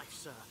 My life,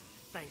 sir.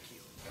 Thank you.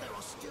 There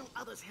are still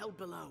others held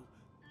below.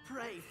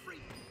 Pray free.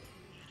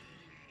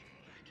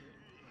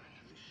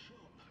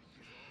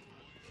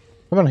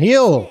 Come on,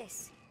 heal.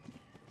 This.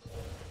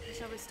 I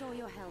shall restore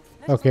your health.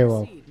 Okay,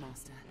 well, Proceed,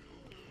 master.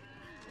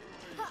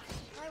 Ha!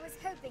 I was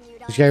hoping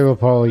you'd this guy will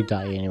probably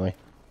die anyway.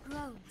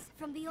 groans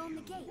from beyond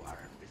the gate.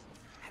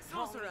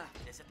 Sorcerer!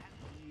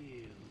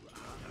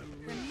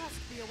 There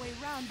must be a way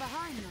round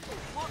behind them.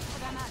 Watch for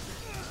their magic.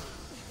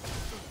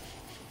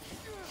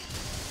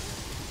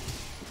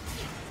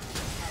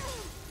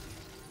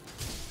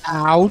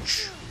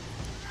 Ouch.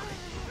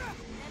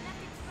 They're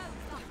left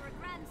exposed after a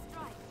grand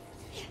strike.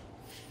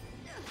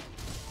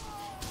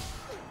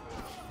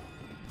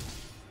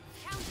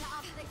 Counter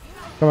after they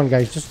strike. Come on,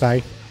 guys, just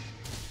die.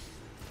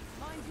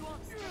 Mind you on.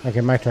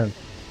 Okay, my turn.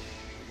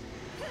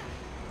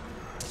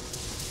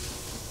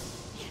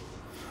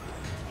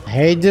 I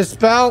hate this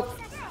spell.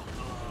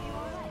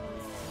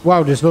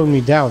 Wow, they slowed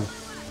me down.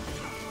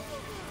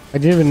 I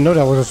didn't even know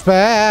that was a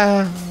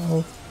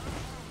spell.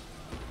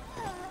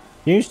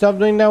 Can you stop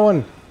doing that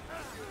one?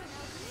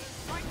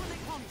 Right when they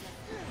contact.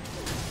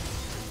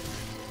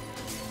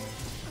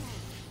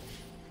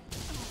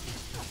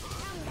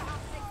 Counter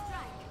after they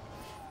strike.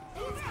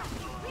 They attack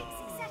in quick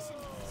succession.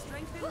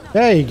 Strength enough.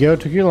 There you go.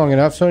 Took you long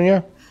enough,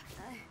 Sonia.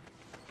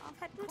 I've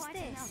had What's quite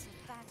this? enough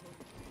of battle.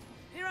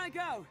 Here I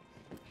go.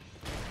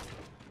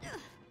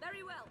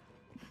 Very well.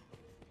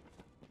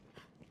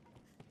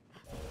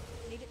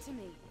 Leave it to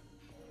me.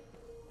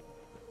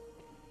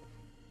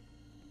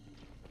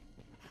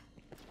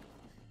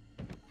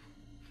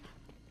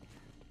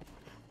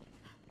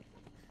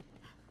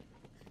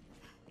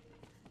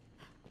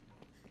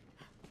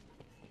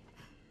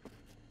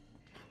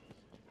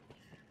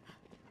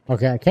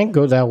 Okay, I can't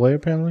go that way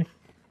apparently.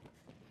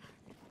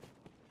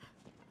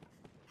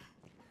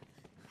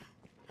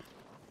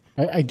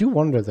 I do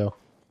wonder though.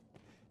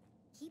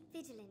 Keep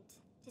vigilant.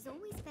 It is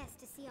always best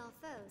to see our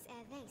foes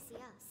ere they see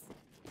us.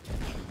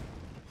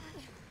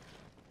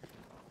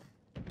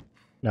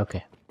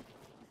 Okay.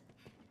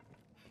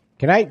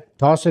 Can I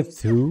toss it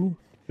through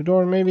the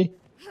door maybe?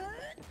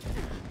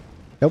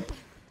 Nope.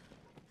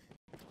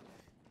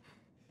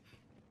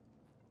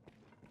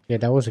 Yeah,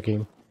 that was a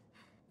game.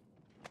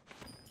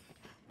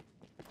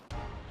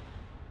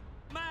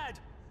 Mad!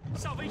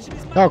 Salvation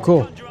is mad Oh,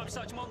 cool. to conjure up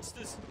such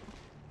monsters.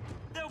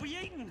 They'll be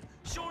eaten,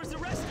 sure as the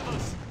rest of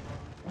us.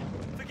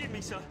 Forgive me,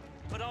 sir,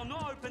 but I'll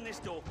not open this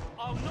door.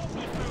 I'll not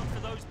be food for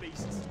those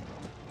beasts.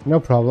 No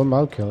problem,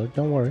 I'll kill it,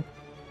 don't worry.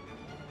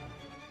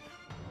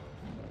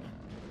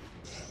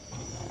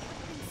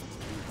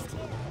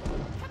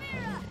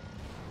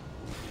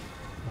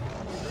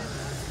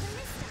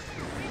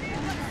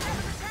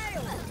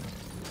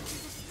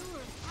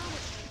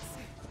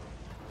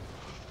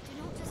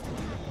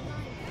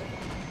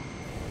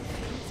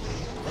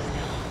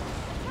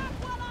 Attack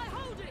while I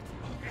hold it.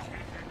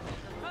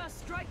 The first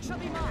strike shall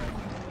be mine.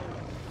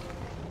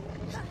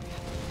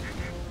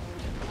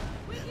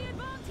 With the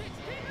advantage,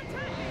 keep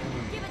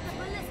attacking. Give it the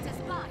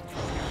ballista's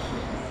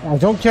bite. I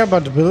don't care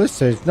about the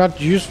ballista, it's not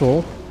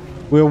useful.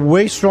 We're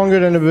way stronger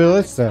than the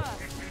ballista.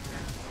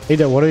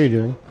 Ada, what are you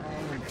doing?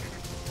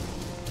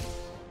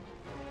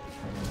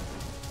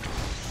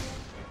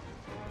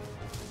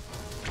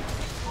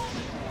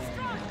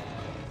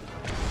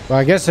 Well,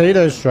 I guess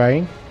Ada is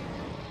trying.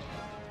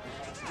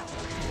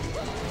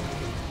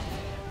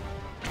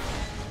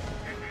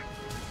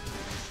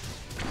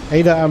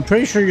 Ada, I'm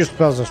pretty sure your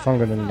spells are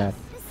stronger than that.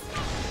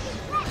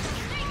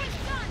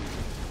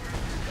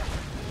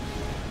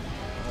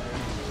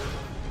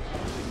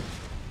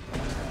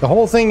 The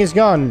whole thing is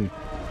gone.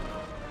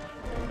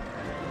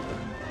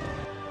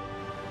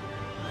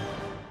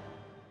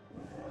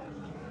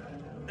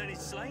 Then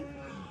it's slain?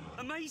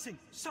 Amazing!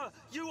 Sir,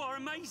 you are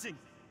amazing!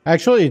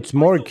 Actually, it's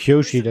more I thought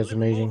Kyoshi Risen that's looked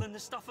more amazing. than the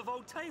stuff of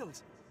old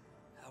tales.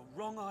 How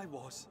wrong I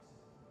was.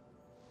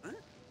 Huh?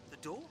 The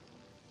door?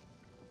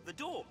 The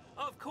door?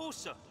 Oh, of course,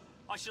 sir.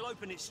 I shall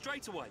open it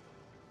straight away.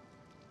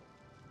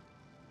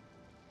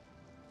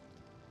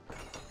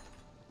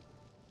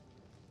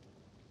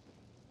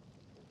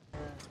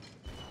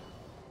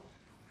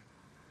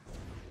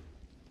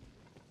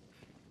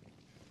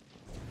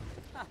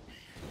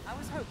 I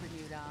was hoping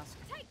you'd ask.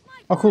 Take my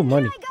Oh, cool,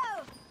 money. Here I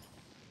go.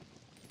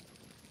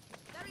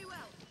 Very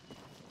well.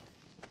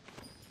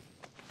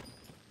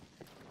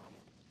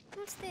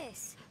 What's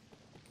this?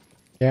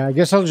 Yeah, I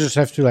guess I'll just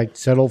have to like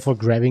settle for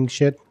grabbing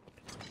shit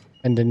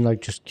and then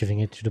like just giving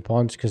it to the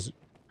pawns because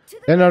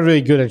they're not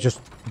really good at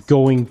just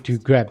going to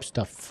grab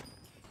stuff.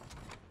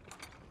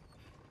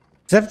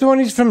 Except the one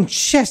is from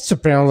chests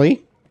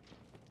apparently.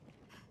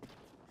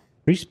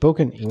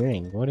 Pre-spoken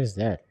earring, what is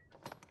that?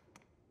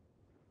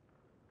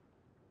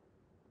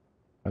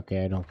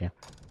 Okay, I don't care.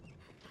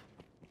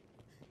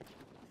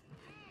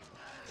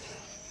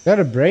 Is that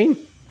a brain?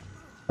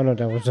 Oh no,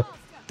 that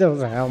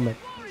was a helmet.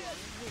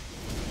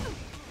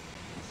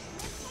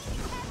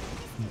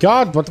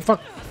 God, what the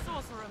fuck?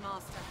 Sorcerer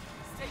master.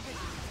 Stay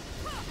vigilant.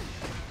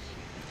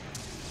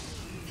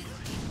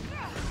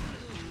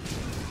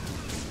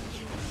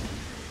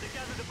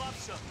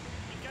 sir.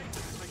 Engage the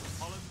fleet,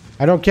 Holland.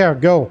 I don't care.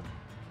 Go.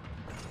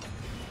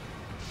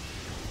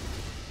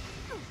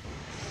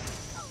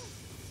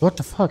 What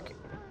the fuck?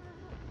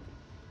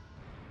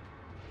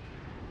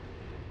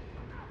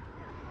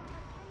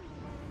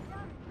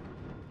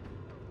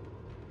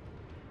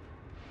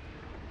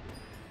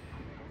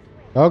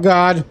 Oh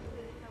god.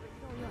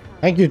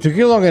 Thank you. Took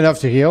you long enough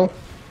to heal.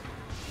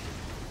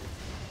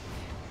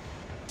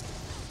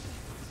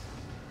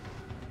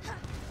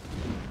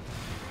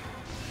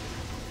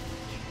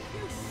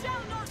 You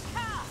shall not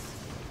pass!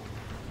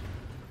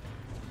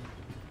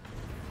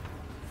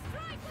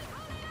 Strike with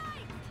holy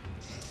light!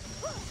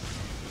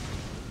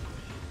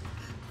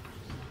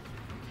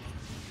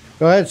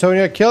 Go ahead,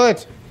 Sonia. Kill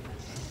it.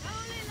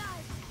 Holy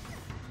light!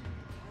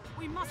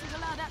 We mustn't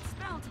allow that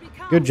spell to be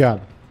cast. Good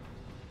job.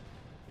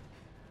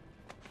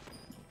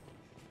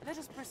 Let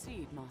us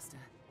proceed, Master.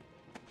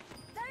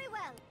 Very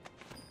well.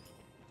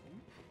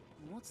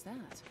 What's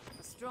that?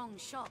 A strong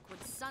shock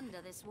would sunder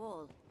this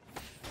wall.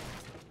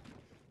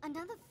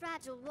 Another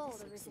fragile wall This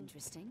there looks isn't.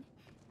 interesting.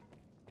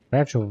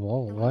 Fragile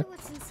wall. I What? wonder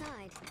what's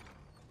inside.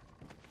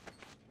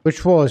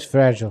 Which wall is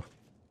fragile?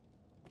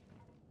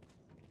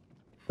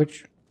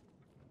 Which?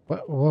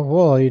 What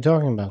wall are you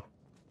talking about?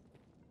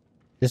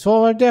 This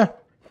wall right there?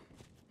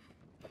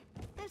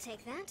 I'll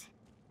take that.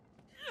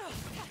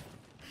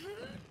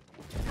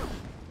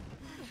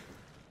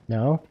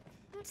 No.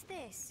 What's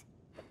this?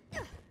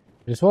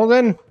 This wall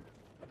then?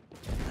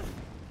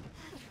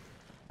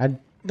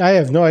 I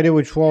have no idea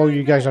which wall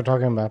you guys are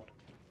talking about.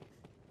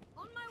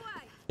 On my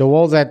way! The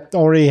wall that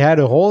already had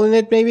a hole in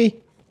it,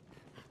 maybe?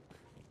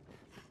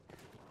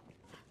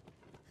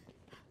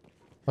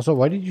 Also,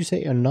 why did you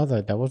say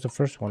another? That was the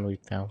first one we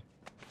found.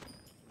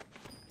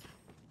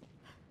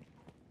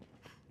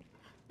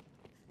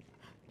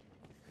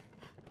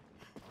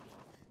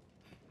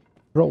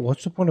 Bro,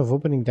 what's the point of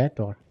opening that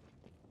door?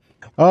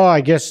 Oh,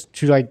 I guess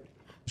to, like,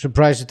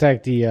 surprise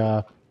attack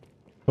the,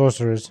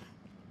 sorcerers.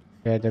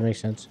 Yeah, that makes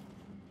sense.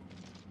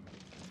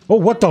 Oh,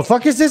 what the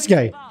fuck is this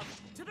guy?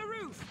 Above, to the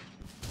roof.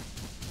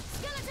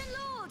 Skeleton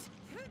Lord!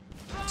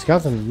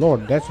 Skeleton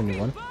Lord, that's a new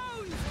one.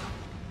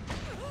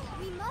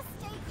 We must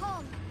stay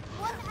calm,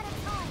 one at a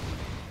time.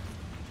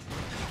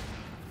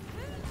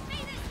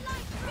 May this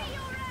light be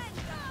your end!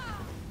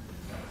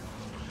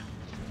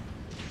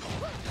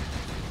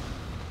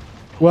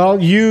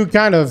 Well, you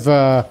kind of,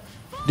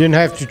 didn't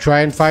have to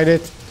try and fight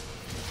it. They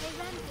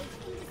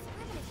rampage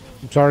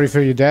indiscriminately. I'm sorry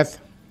for your death.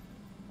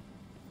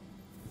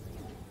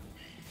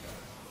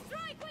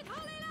 Strike with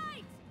holy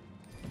light!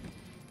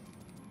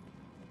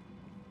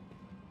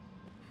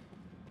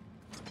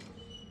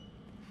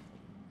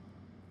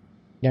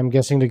 Yeah, I'm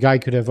guessing the guy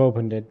could have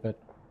opened it, but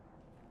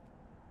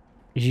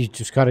he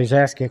just got his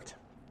ass kicked.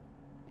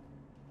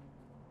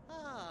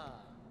 Ah,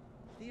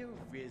 the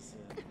Arisen.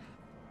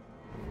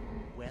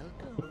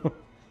 Welcome.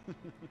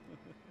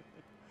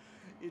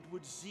 It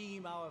would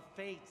seem our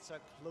fates are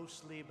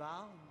closely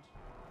bound.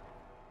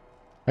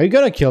 Are you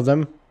gonna kill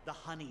them? The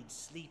honeyed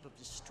sleep of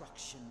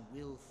destruction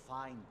will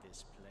find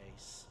this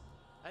place,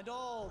 and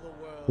all the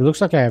world. It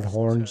looks like I have must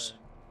horns.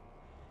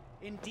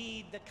 turn.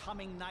 Indeed, the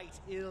coming night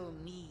ill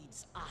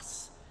needs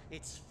us,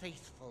 its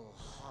faithful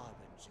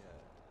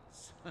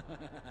harbingers.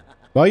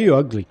 Why are you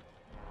ugly?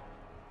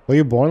 Were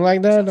you born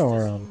like that, Just or?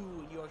 as you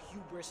and your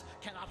hubris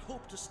cannot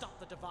hope to stop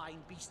the divine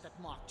beast that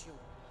marked you.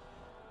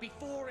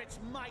 Before its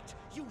might,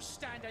 you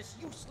stand as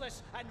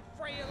useless and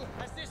frail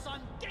as this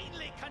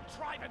ungainly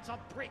contrivance of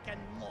brick and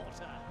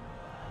mortar.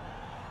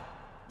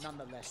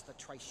 Nonetheless, the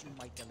trice you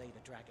might delay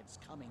the dragon's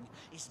coming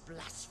is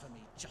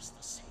blasphemy just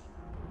the same.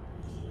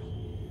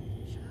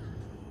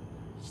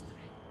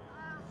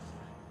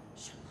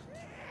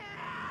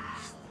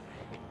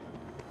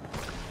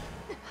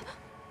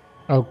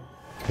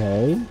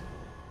 Okay.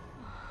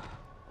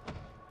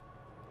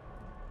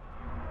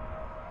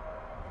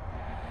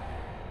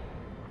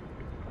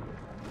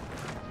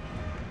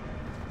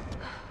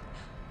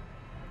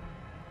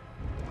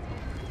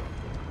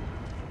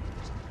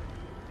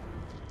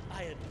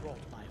 I had brought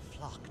my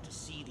flock to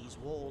see these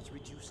walls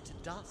reduced to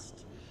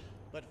dust.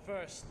 But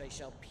first they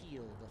shall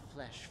peel the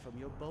flesh from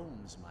your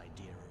bones, my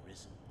dear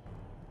Arisen.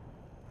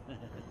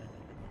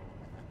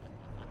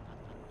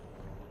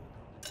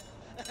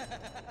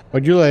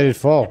 Why'd you let it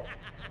fall?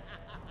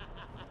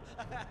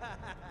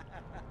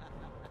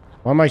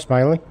 Why am I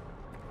smiling?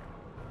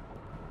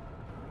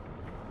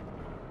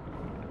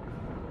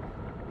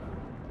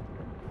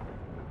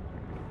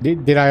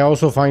 Did I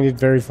also find it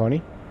very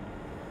funny?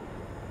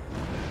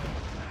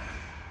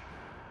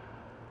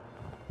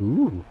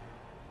 Ooh.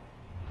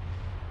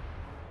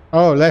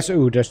 Oh,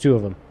 ooh, there's two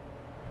of them.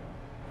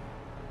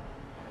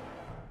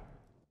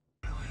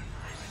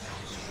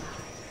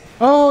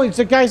 Oh, it's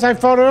the guys I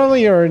fought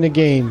earlier in the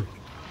game.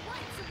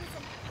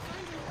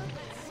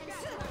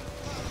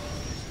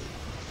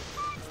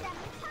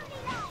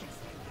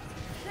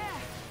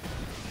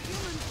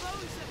 Human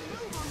bones that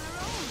move on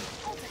their own!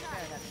 I'll take care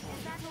of that.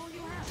 Is that all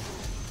you have?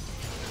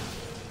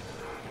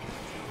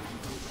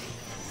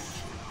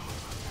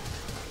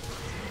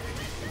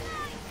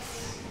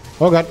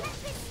 Oh god.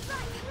 This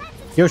strike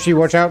cleanses Yoshi,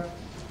 watch out.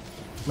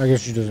 I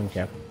guess she doesn't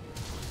care.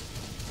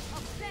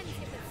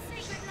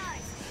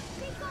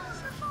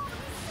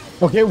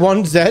 Okay,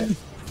 one's dead.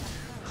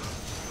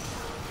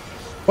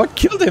 What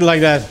killed it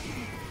like that?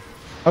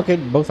 Okay,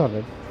 both are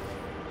dead.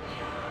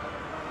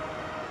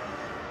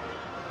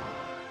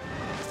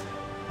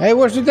 Hey,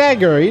 where's the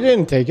dagger? He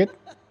didn't take it.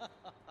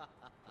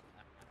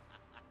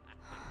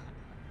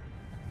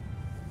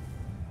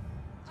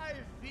 I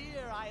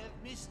fear I have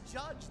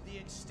misjudged the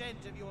extent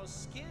of your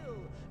skill,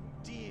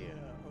 dear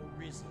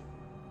Arisen.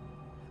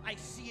 I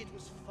see it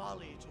was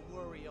folly to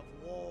worry of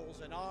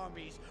walls and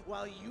armies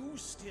while you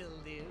still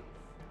live.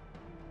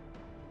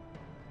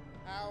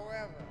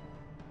 However,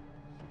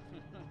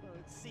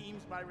 it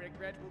seems my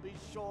regret will be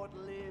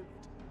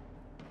short-lived.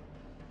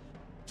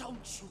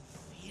 Don't you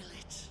feel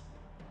it?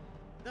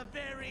 The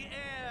very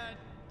air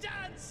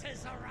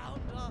dances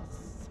around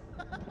us.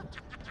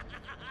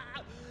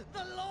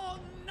 The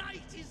long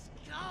night is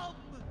come.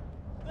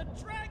 The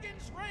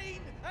dragon's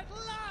reign at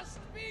last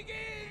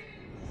begins.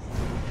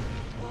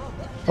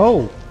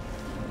 Oh.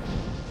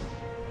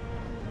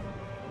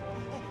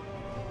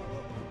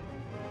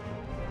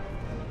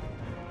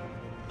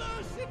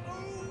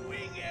 Merciful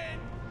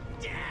winged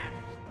death!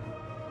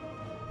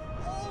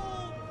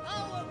 All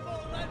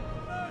powerful and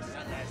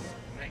merciless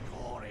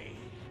Grigori!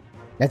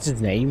 That's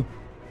his name.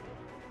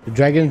 The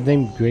dragon's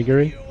named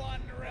Gregory. You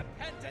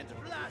unrepentant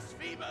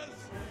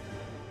blasphemers!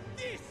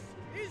 This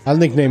is I'll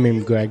nickname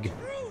him Greg.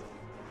 truth!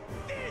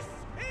 This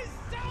is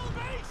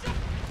salvation!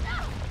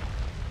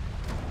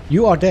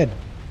 You are dead.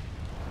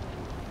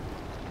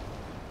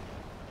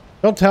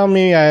 Don't tell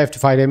me I have to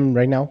fight him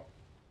right now.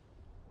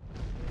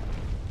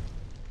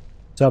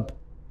 What's up?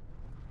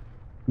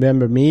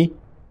 Remember me?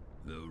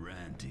 The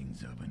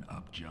rantings of an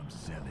up-jump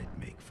zealot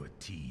make for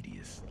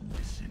tedious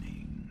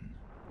listening.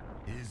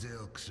 His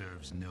ilk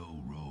serves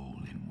no role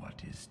in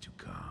what is to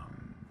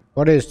come.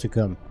 What is to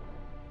come?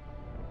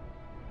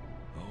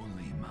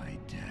 Only my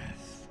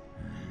death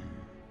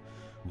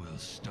will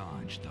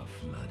staunch the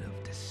flood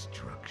of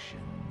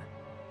destruction.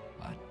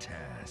 A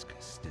task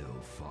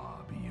still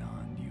far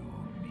beyond you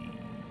or me.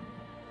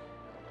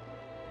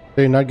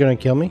 So you're not gonna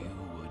kill me? You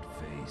would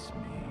face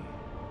me,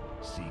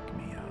 seek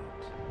me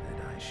out,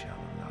 and I shall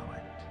allow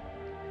it.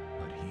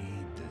 But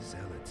heed the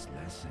zealot's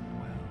lesson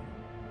well.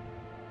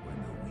 When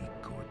the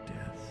weak court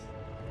death,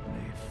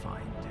 they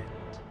find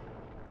it.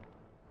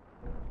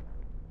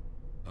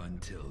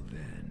 Until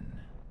then,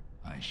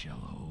 I shall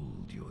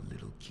hold your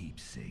little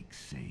keepsake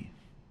safe.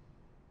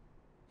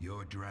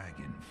 Your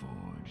dragon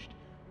forged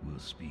will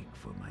speak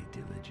for my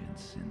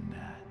diligence in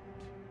that.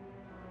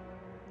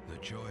 The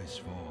choice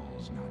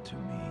falls not to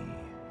me,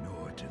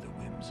 nor to the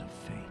whims of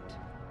fate.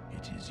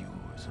 It is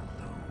yours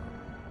alone.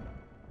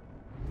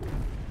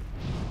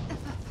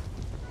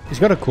 He's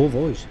got a cool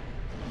voice.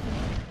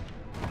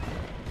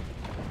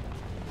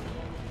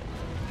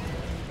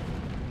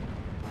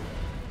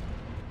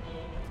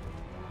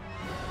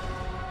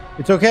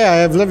 It's okay, I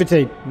have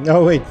levitate.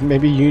 Oh wait,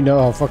 maybe you know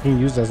how fucking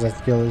useless that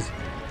skill is.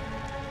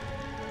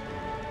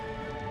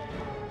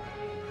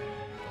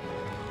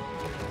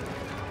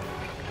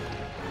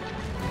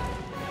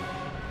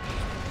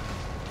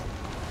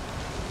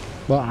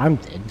 Well, I'm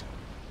dead.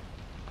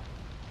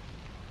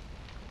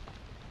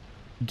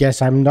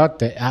 Guess I'm not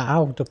dead.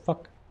 Ow, what the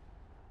fuck?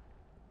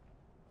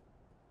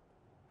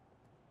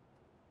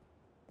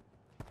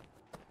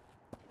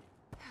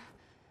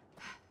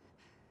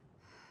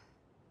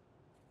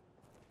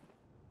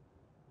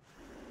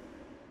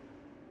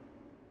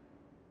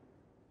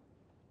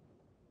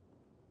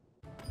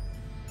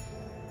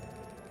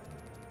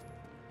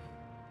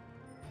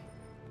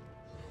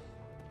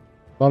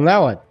 Well,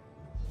 now what?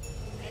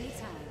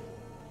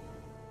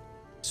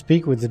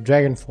 Speak with the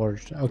Dragon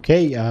Forged.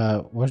 Okay,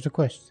 what's the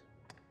quest?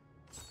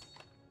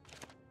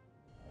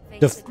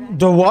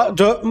 The what?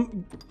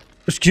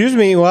 Excuse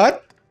me,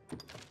 what?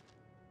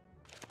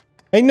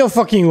 Ain't no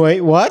fucking way.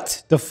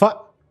 What? The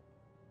fuck?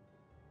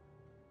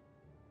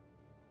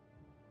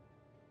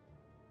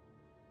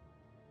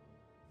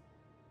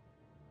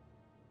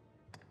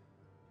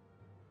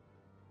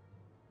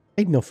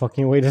 Ain't no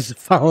fucking way. This is a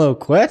final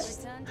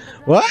quest?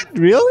 What?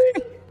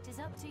 Really?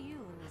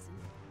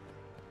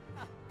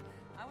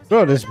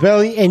 Bro, there's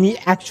barely any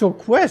actual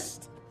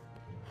quest.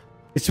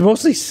 It's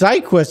mostly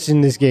side quests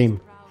in this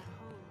game.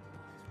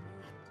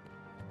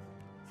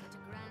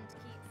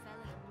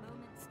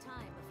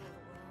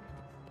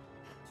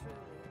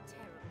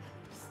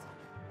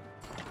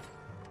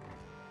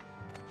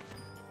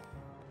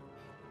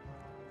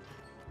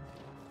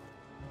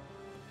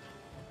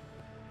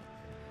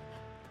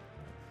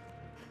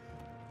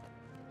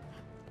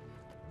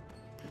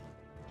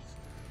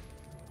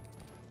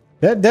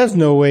 There's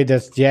no way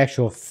that's the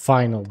actual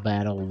final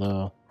battle,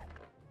 though.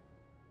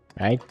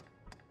 Right?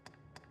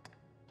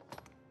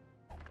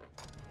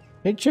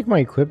 Hey, check my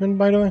equipment,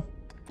 by the way.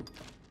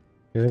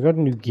 Because I got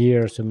new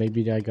gear, so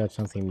maybe I got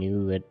something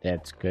new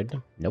that's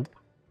good. Nope.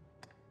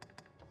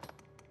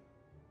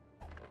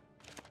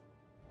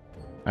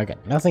 Okay,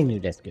 nothing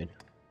new that's good.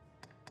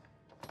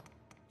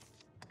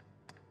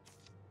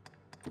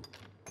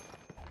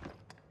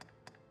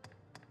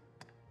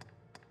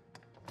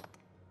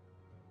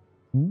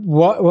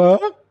 What?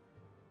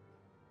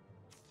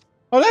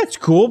 Oh, that's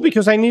cool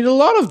because I need a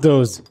lot of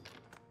those.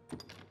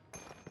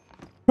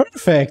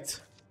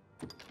 Perfect.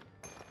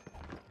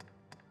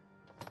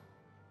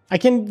 I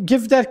can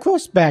give that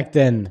quest back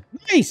then.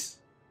 Nice.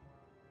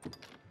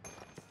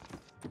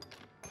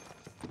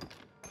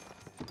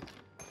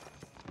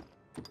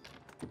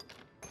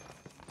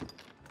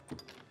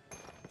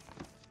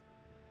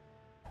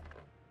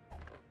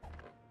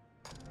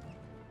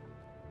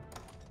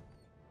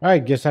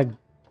 Alright, guess I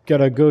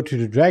gotta go to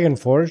the Dragon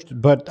Forge,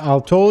 but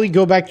I'll totally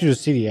go back to the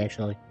city,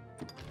 actually.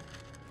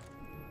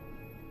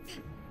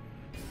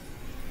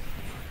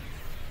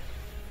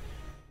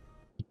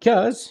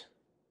 Because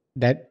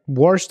that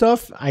war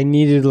stuff, I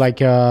needed like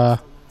how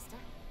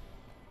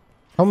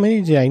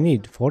many did I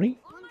need? 40?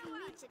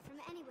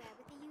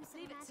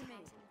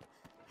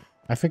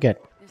 I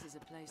forget. This is a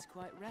place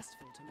quite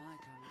restful to my kind.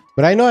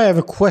 But I know I have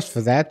a quest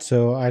for that,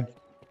 so I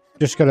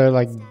just gotta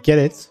like get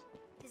it.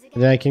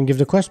 And then I can give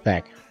the quest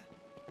back.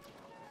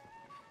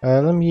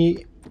 Let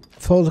me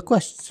follow the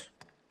quests.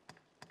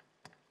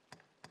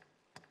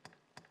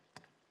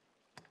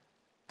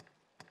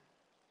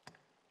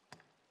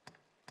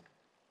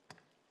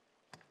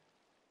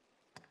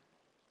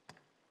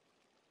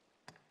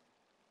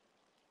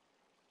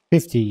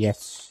 $50,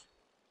 yes.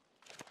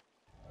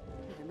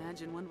 I'd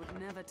imagine one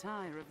would never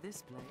tire of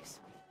this place.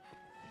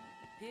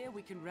 Here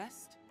we can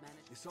rest, manage.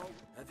 So,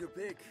 have your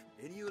pick.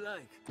 Any you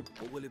like.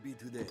 What will it be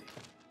today?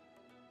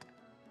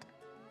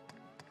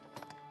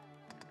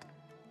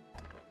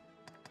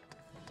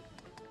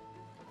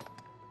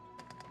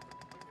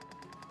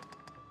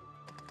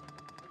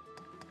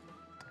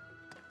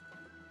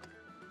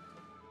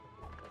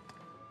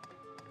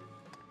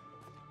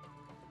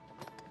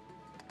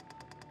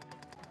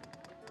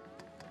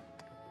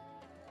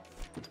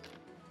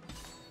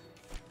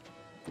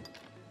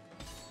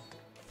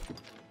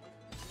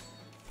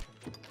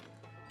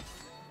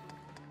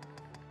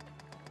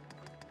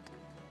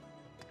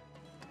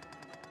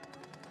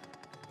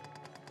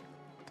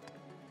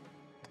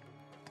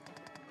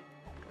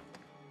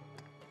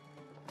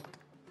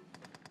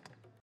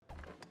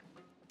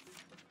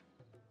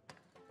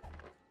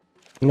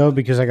 No,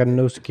 because I got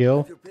no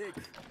skill.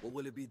 What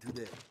will it be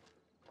today?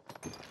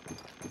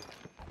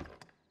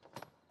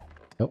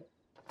 Nope.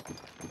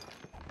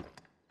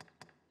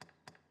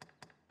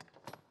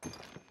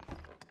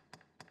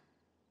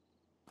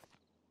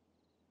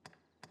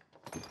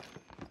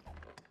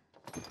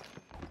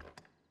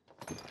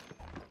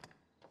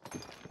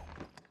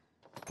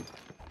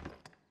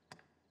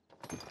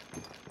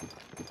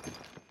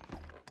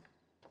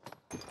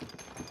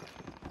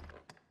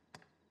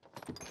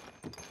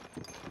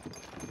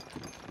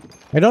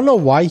 I don't know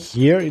why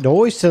here it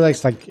always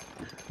selects like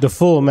the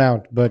full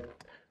amount, but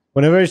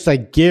whenever it's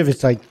like give,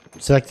 it's like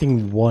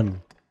selecting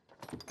one.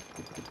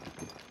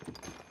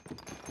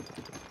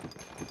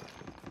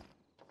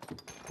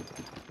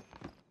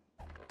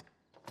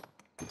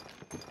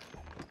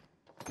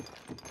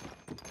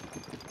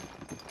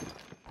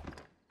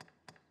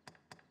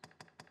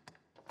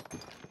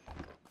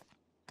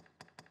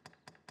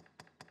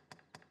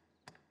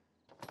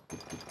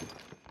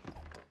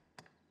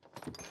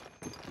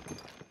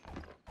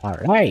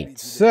 Alright,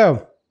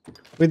 so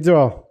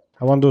withdraw.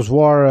 I want those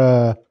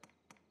war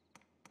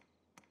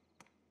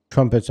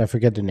trumpets, I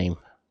forget the name.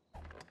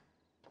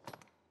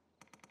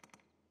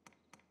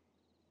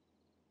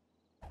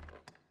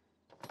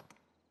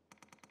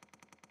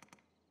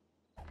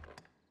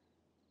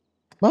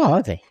 Oh,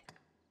 are they?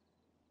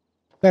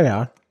 There they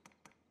are.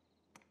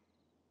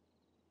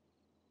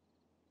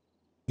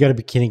 You gotta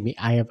be kidding me.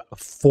 I have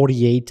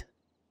 48.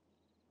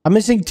 I'm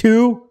missing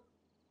 2.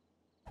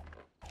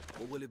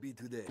 What will it be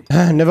today?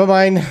 Never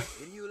mind.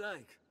 Any you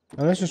like.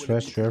 Let's just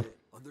rest, sure.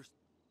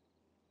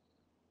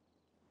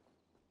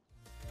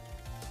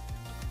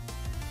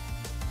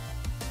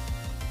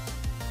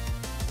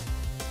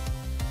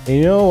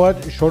 You know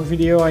what? Short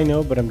video, I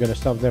know, but I'm gonna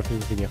stop there for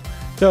this video.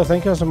 So,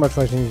 thank you all so much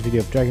for watching this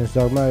video of Dragon's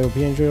Dogma. I hope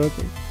you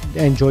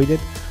enjoyed it.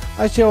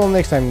 I'll see you all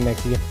next time in the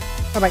next video.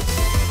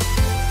 Bye-bye.